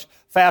wasn't much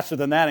faster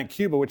than that in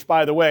Cuba, which,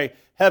 by the way,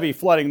 heavy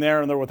flooding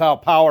there, and they're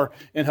without power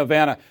in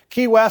Havana.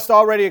 Key West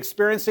already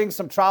experiencing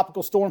some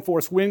tropical storm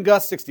force wind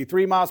gusts,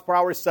 63 miles per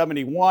hour,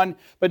 71.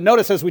 But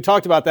notice, as we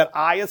talked about, that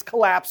eye is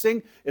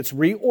collapsing. It's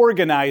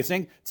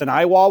reorganizing. It's an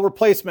eye wall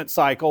replacement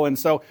cycle. And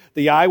so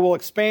the eye will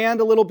expand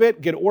a little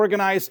bit, get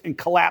organized, and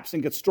collapse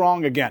and get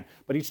strong again.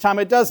 But each time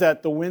it does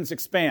that, the winds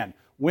expand.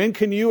 When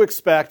can you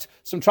expect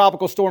some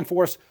tropical storm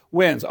force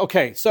winds?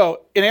 Okay,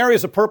 so in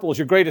areas of purple is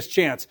your greatest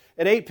chance.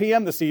 At 8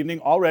 p.m. this evening,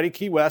 already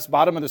Key West,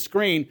 bottom of the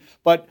screen.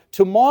 But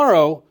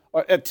tomorrow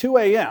at 2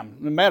 a.m.,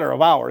 in a matter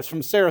of hours,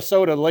 from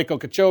Sarasota to Lake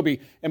Okeechobee,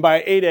 and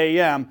by 8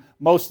 a.m.,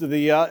 most of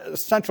the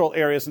central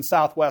areas in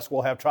Southwest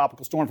will have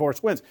tropical storm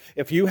force winds.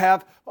 If you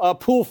have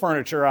pool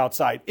furniture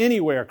outside,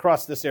 anywhere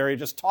across this area,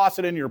 just toss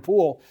it in your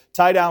pool,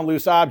 tie down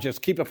loose objects,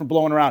 keep it from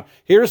blowing around.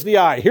 Here's the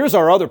eye. Here's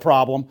our other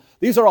problem.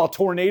 These are all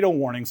tornado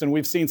warnings, and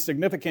we've seen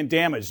significant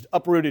damage,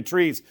 uprooted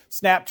trees,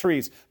 snapped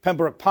trees,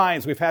 Pembroke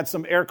pines. We've had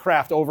some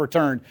aircraft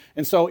overturned.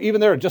 And so even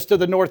there, just to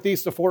the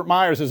northeast of Fort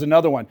Myers is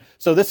another one.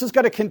 So this is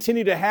going to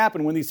continue to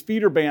happen when these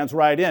feeder bands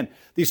ride in.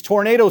 These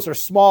tornadoes are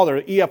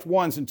smaller,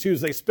 EF1s and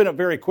 2s. They spin up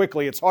very quickly.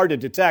 It's hard to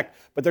detect,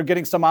 but they're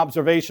getting some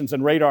observations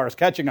and radar is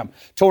catching them.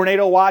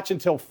 Tornado watch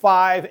until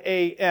 5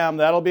 a.m.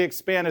 That'll be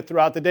expanded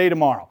throughout the day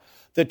tomorrow.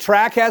 The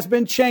track has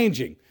been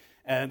changing.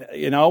 And,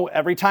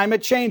 every time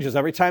it changes,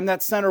 every time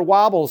that center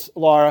wobbles,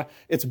 Laura,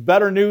 it's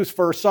better news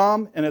for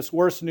some and it's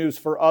worse news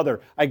for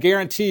other. I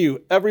guarantee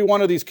you, every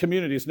one of these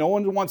communities, no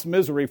one wants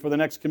misery for the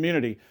next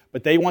community,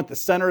 but they want the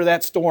center of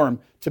that storm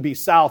to be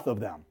south of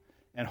them.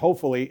 And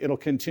hopefully it'll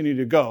continue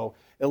to go,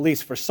 at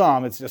least for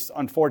some. It's just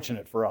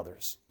unfortunate for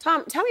others.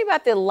 Tom, tell me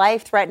about the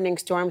life-threatening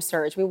storm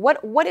surge. I mean,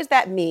 what does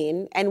that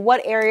mean, and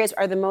what areas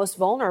are the most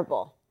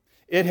vulnerable?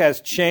 It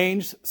has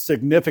changed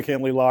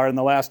significantly, Laura, in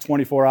the last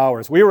 24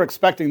 hours. We were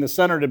expecting the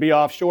center to be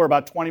offshore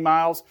about 20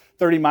 miles,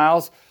 30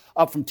 miles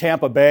up from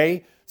Tampa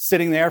Bay,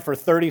 sitting there for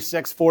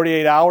 36,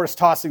 48 hours,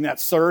 tossing that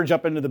surge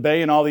up into the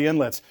bay and all the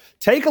inlets.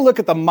 Take a look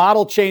at the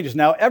model changes.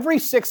 Now, every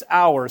 6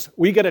 hours,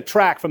 we get a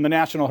track from the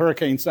National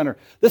Hurricane Center.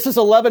 This is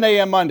 11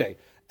 a.m. Monday.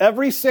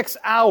 Every 6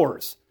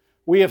 hours,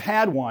 we have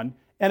had one,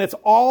 and it's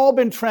all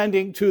been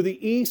trending to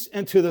the east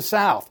and to the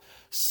south.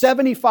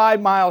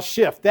 75-mile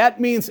shift. That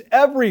means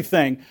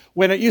everything.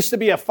 When it used to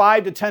be a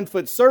 5 to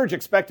 10-foot surge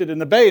expected in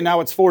the bay, now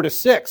it's 4 to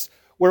 6.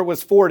 Where it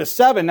was 4 to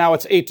 7, now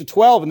it's 8 to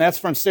 12, and that's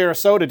from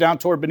Sarasota down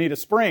toward Bonita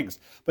Springs.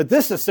 But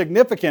this is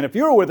significant. If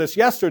you were with us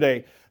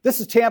yesterday, this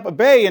is Tampa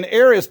Bay in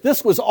areas,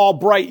 this was all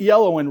bright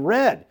yellow and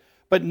red.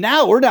 But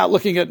now we're not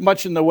looking at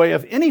much in the way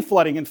of any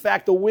flooding. In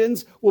fact, the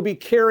winds will be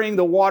carrying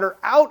the water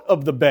out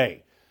of the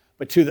bay.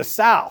 But to the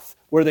south,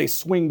 where they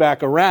swing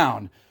back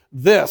around,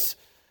 this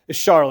is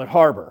Charlotte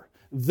Harbor.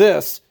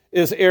 This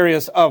is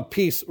areas of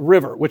Peace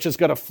River, which is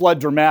going to flood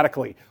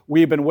dramatically.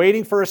 We've been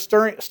waiting for a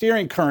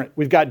steering current.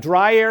 We've got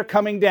dry air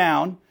coming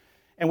down,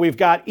 and we've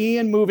got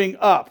Ian moving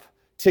up.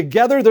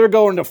 Together, they're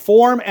going to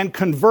form and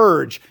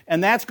converge,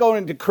 and that's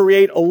going to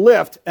create a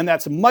lift, and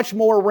that's much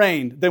more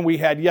rain than we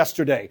had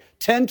yesterday.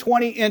 10,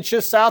 20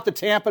 inches south of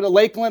Tampa to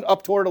Lakeland,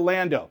 up toward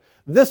Orlando.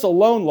 This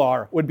alone,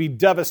 Laura, would be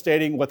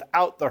devastating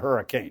without the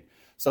hurricane.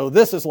 So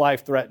this is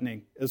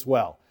life-threatening as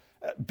well.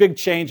 Big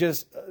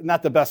changes,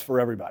 not the best for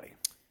everybody.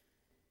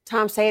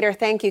 Tom Sater,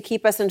 thank you.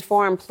 Keep us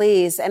informed,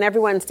 please. And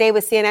everyone, stay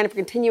with CNN for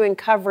continuing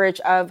coverage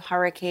of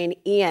Hurricane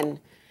Ian.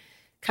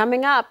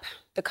 Coming up,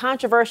 the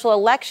controversial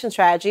election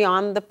strategy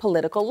on the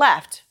political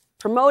left,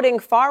 promoting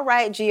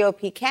far-right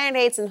GOP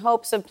candidates in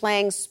hopes of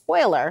playing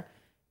spoiler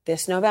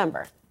this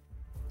November.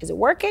 Is it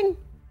working?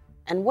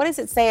 And what does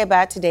it say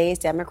about today's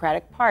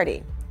Democratic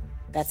Party?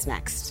 That's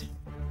next.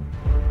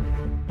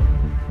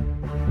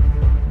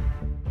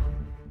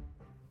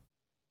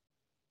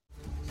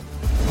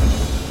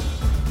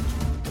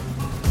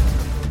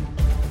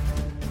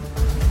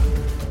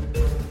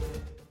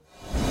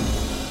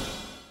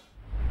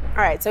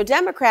 All right, so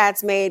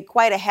Democrats made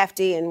quite a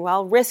hefty and,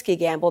 risky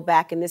gamble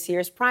back in this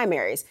year's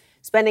primaries,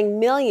 spending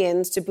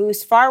millions to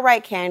boost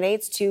far-right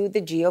candidates to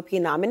the GOP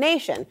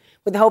nomination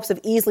with the hopes of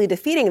easily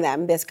defeating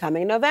them this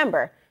coming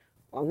November.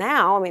 Well,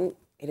 now,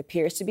 it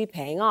appears to be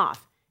paying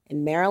off.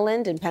 In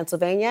Maryland and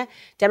Pennsylvania,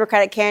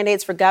 Democratic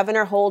candidates for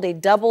governor hold a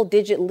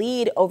double-digit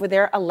lead over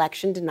their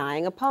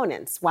election-denying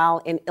opponents, while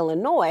in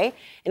Illinois,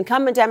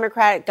 incumbent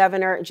Democratic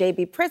Governor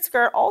J.B.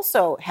 Pritzker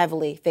also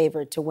heavily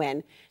favored to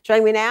win.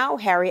 Joining me now,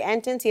 Harry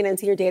Enton, CNN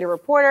senior data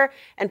reporter,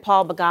 and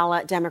Paul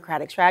Begala,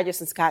 Democratic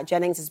strategist, and Scott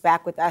Jennings is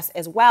back with us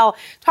as well.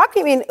 Talk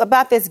to me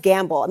about this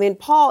gamble.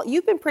 Paul,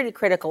 you've been pretty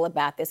critical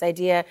about this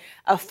idea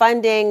of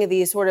funding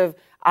these sort of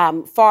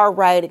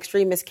far-right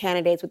extremist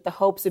candidates with the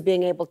hopes of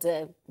being able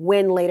to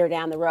win later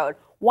down the road.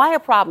 Why a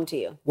problem to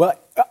you? Well,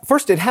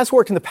 first, it has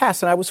worked in the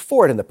past, and I was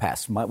for it in the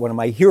past. One of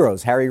my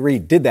heroes, Harry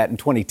Reid, did that in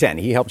 2010.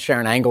 He helped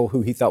Sharon Angle,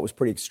 who he thought was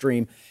pretty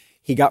extreme.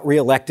 He got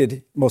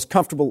reelected, most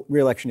comfortable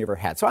reelection he ever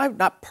had. So I'm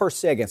not per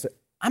se against it.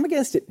 I'm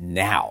against it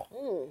now.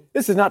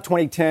 This is not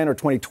 2010 or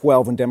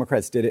 2012 when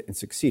Democrats did it and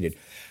succeeded.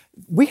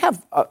 We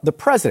have the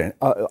president,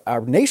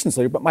 our nation's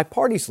leader, but my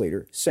party's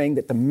leader, saying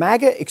that the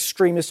MAGA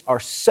extremists are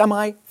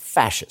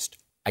semi-fascist.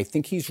 I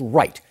think he's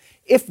right.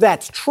 If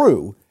that's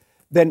true,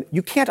 then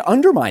you can't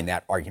undermine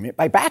that argument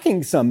by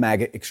backing some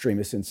MAGA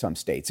extremists in some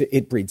states.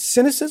 It breeds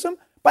cynicism.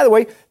 By the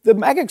way, the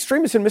MAGA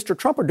extremists and Mr.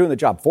 Trump are doing the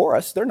job for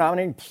us. They're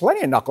nominating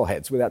plenty of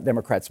knuckleheads without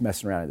Democrats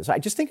messing around in this. I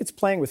just think it's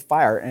playing with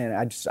fire, and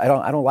I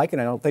don't like it.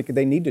 I don't think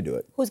they need to do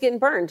it. Who's getting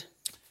burned?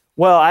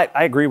 Well, I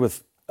agree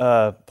with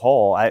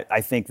Paul. I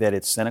think that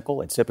it's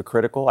cynical. It's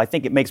hypocritical. I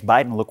think it makes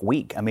Biden look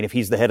weak. I mean, if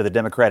he's the head of the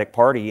Democratic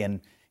Party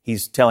and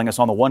he's telling us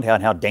on the one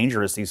hand how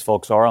dangerous these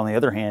folks are, on the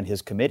other hand,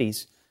 his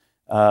committees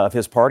of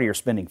his party are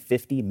spending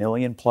 $50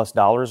 million plus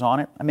on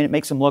it. I mean, it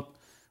makes him look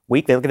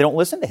weak. They don't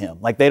listen to him,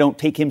 like they don't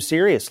take him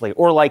seriously,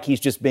 or like he's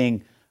just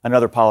being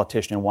another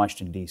politician in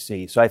Washington,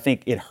 D.C. So I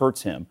think it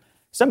hurts him.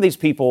 Some of these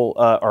people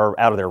are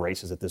out of their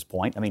races at this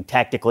point. I mean,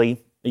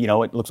 tactically,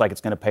 it looks like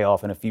it's going to pay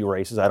off in a few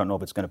races. I don't know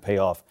if it's going to pay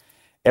off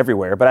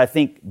everywhere. But I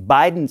think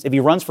Biden's, if he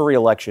runs for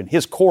re-election,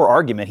 his core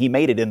argument, he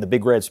made it in the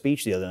Big Red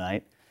speech the other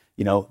night,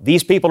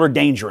 these people are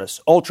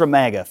dangerous, ultra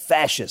MAGA,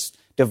 fascist,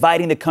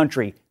 dividing the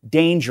country,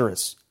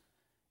 dangerous.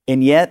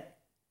 And yet,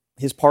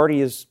 his party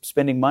is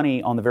spending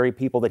money on the very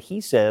people that he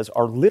says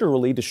are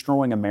literally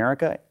destroying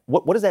America.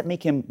 What does that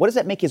make him? What does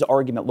that make his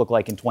argument look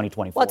like in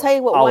 2024?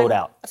 Well,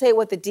 I'll tell you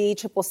what the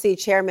DCCC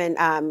chairman,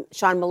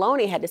 Sean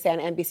Maloney, had to say on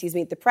NBC's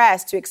Meet the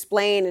Press to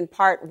explain in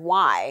part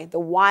why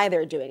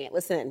they're doing it.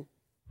 Listen.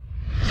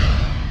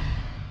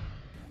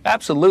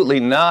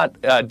 Absolutely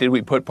not. Did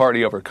we put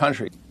party over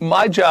country?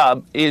 My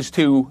job is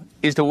to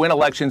win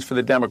elections for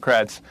the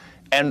Democrats,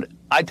 and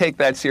I take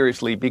that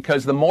seriously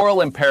because the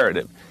moral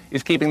imperative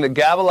is keeping the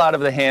gavel out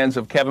of the hands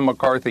of Kevin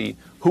McCarthy,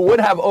 who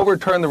would have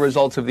overturned the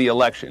results of the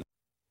election.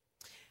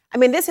 I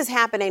mean, this is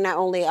happening not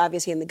only,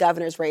 obviously, in the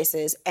governor's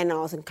races and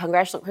also in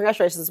congressional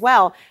races as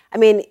well. I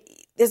mean,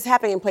 this is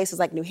happening in places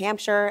like New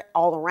Hampshire,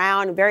 all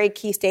around, very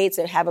key states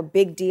that have a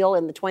big deal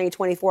in the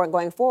 2024 and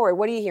going forward.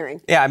 What are you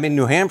hearing? Yeah, I mean,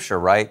 New Hampshire,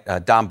 right?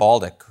 Don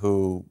Baldick,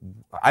 who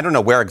I don't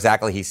know where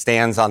exactly he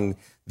stands on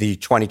the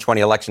 2020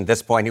 election at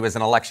this point. He was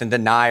an election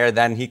denier.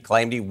 Then he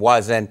claimed he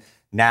wasn't.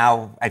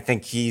 Now I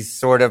think he's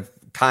sort of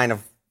kind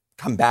of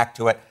come back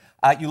to it.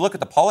 You look at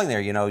the polling there,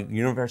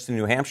 University of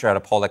New Hampshire had a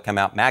poll that came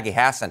out. Maggie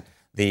Hassan,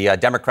 the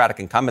Democratic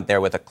incumbent there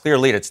with a clear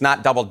lead. It's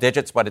not double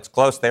digits, but it's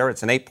close there.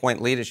 It's an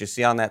 8-point lead, as you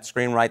see on that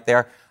screen right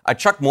there.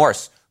 Chuck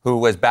Morse, who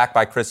was backed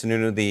by Chris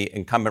Sununu, the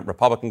incumbent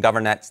Republican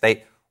governor in that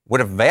state, would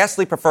have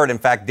vastly preferred, in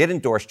fact, did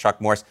endorse Chuck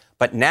Morse.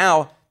 But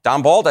now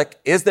Don Baldick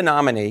is the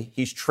nominee.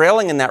 He's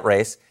trailing in that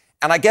race.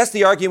 And I guess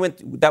the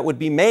argument that would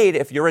be made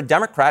if you're a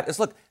Democrat is,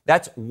 look,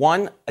 that's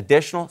one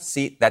additional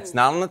seat that's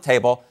not on the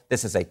table.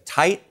 This is a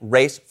tight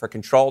race for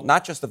control,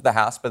 not just of the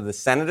House, but of the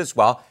Senate as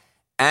well.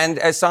 And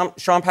as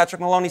Sean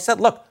Patrick Maloney said,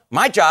 look,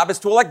 my job is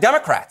to elect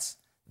Democrats.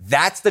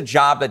 That's the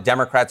job that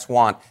Democrats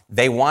want.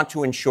 They want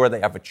to ensure they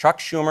have a Chuck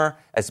Schumer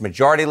as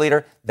majority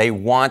leader. They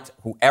want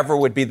whoever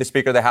would be the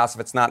Speaker of the House if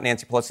it's not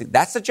Nancy Pelosi.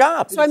 That's the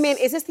job. So, I mean,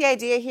 is this the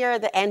idea here,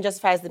 the end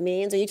justifies the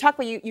means? And you talk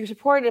about, you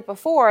supported it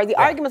before. The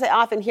arguments I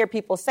often hear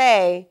people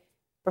say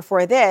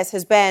before this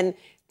has been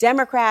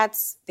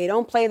Democrats, they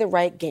don't play the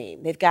right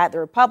game. They've got the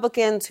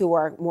Republicans who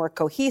are more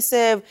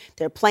cohesive.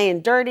 They're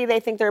playing dirty, they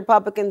think the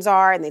Republicans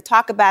are, and they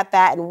talk about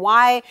that. And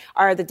why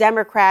are the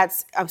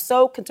Democrats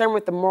so concerned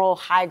with the moral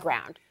high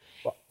ground?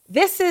 Do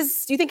you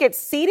think it's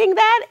seeding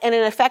that in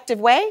an effective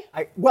way?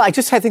 I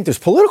think there's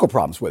political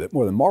problems with it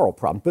more than moral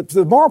problems. But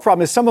the moral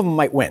problem is some of them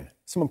might win.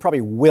 Some of them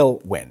probably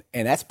will win.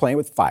 And that's playing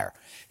with fire.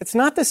 It's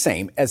not the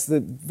same as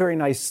the very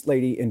nice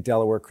lady in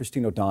Delaware,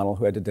 Christine O'Donnell,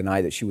 who had to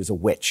deny that she was a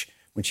witch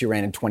when she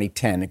ran in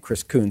 2010, and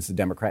Chris Coons, the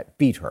Democrat,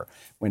 beat her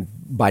when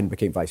Biden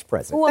became vice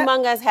president. Who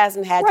among us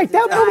hasn't had to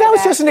deny that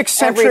was just an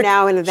eccentric. Every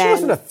now and then. She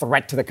wasn't a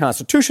threat to the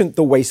Constitution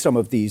the way some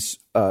of these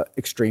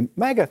extreme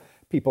MAGA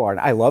people are. And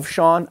I love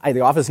Sean.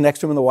 The office next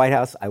to him in the White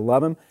House, I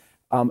love him.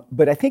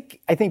 But I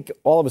think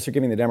all of us are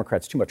giving the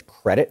Democrats too much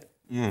credit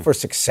for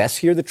success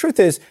here. The truth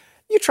is,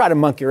 you try to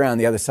monkey around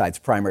the other side's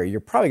primary,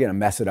 you're probably going to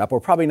mess it up or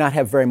probably not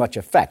have very much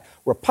effect.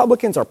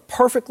 Republicans are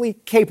perfectly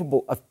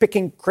capable of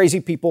picking crazy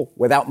people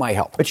without my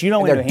help. But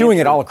they're doing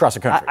it all across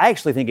the country. I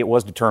actually think it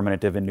was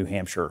determinative in New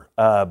Hampshire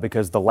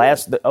because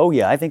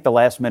I think the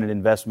last minute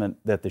investment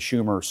that the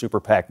Schumer super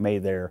PAC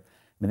made there,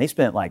 I mean, they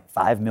spent like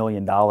 $5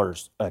 million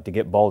to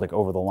get Baldick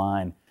over the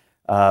line.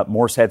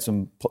 Morse had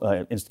some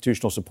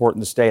institutional support in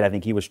the state. I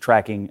think he was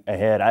tracking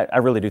ahead. I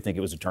really do think it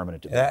was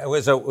determinative. It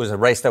was a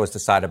race that was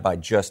decided by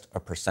just a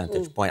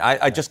percentage point.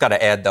 I just got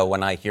to add, though,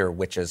 when I hear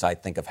witches, I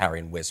think of Harry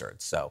and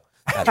Wizards. So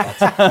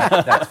that's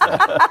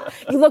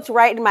You looked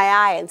right in my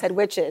eye and said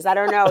witches. I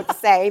don't know what to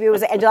say. Maybe it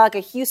was an Angelica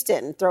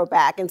Houston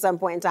throwback in some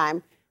point in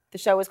time. The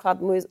show was called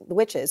The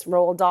Witches.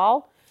 Roald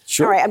Dahl.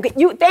 Sure. All right.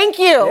 Thank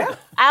you. Yeah.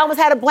 I almost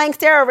had a blank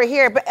stare over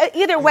here. But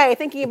either way,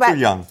 thinking about. Too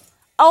young.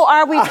 Oh,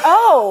 are we?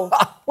 Oh,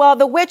 well,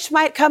 the witch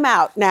might come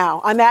out now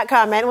on that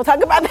comment. We'll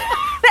talk about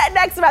that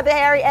next, about the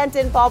Harry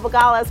Enton, Paul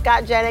Begala,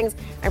 Scott Jennings.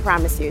 I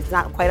promise you, it's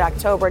not quite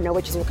October. No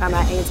witches will come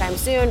out anytime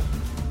soon.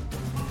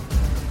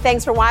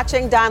 Thanks for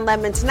watching. Don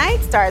Lemon Tonight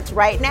starts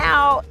right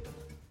now.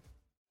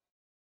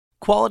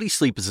 Quality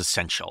sleep is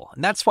essential,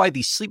 and that's why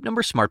the Sleep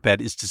Number Smart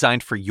Bed is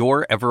designed for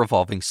your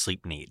ever-evolving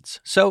sleep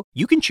needs. So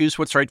you can choose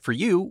what's right for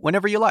you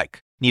whenever you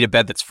like. Need a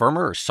bed that's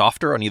firmer or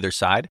softer on either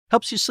side?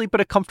 Helps you sleep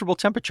at a comfortable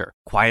temperature.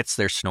 Quiets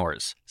their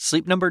snores.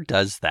 Sleep Number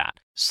does that.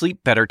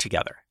 Sleep better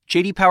together.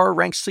 J.D. Power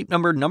ranks Sleep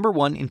Number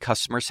 #1 in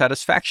customer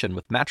satisfaction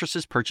with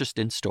mattresses purchased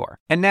in-store.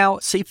 And now,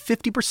 save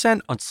 50%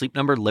 on Sleep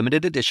Number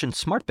limited edition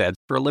smart beds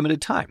for a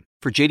limited time.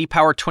 For J.D.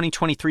 Power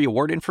 2023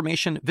 award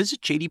information,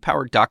 visit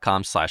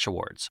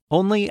jdpower.com/awards.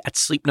 Only at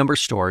Sleep Number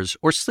stores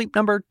or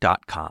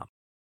sleepnumber.com.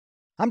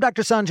 I'm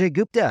Dr. Sanjay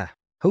Gupta,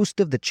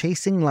 host of the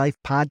Chasing Life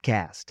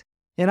podcast.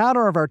 In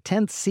honor of our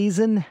 10th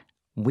season,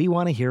 we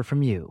want to hear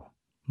from you.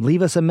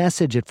 Leave us a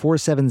message at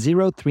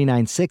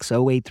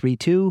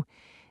 470-396-0832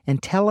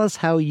 and tell us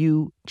how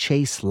you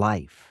chase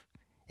life.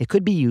 It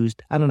could be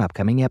used on an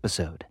upcoming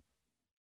episode.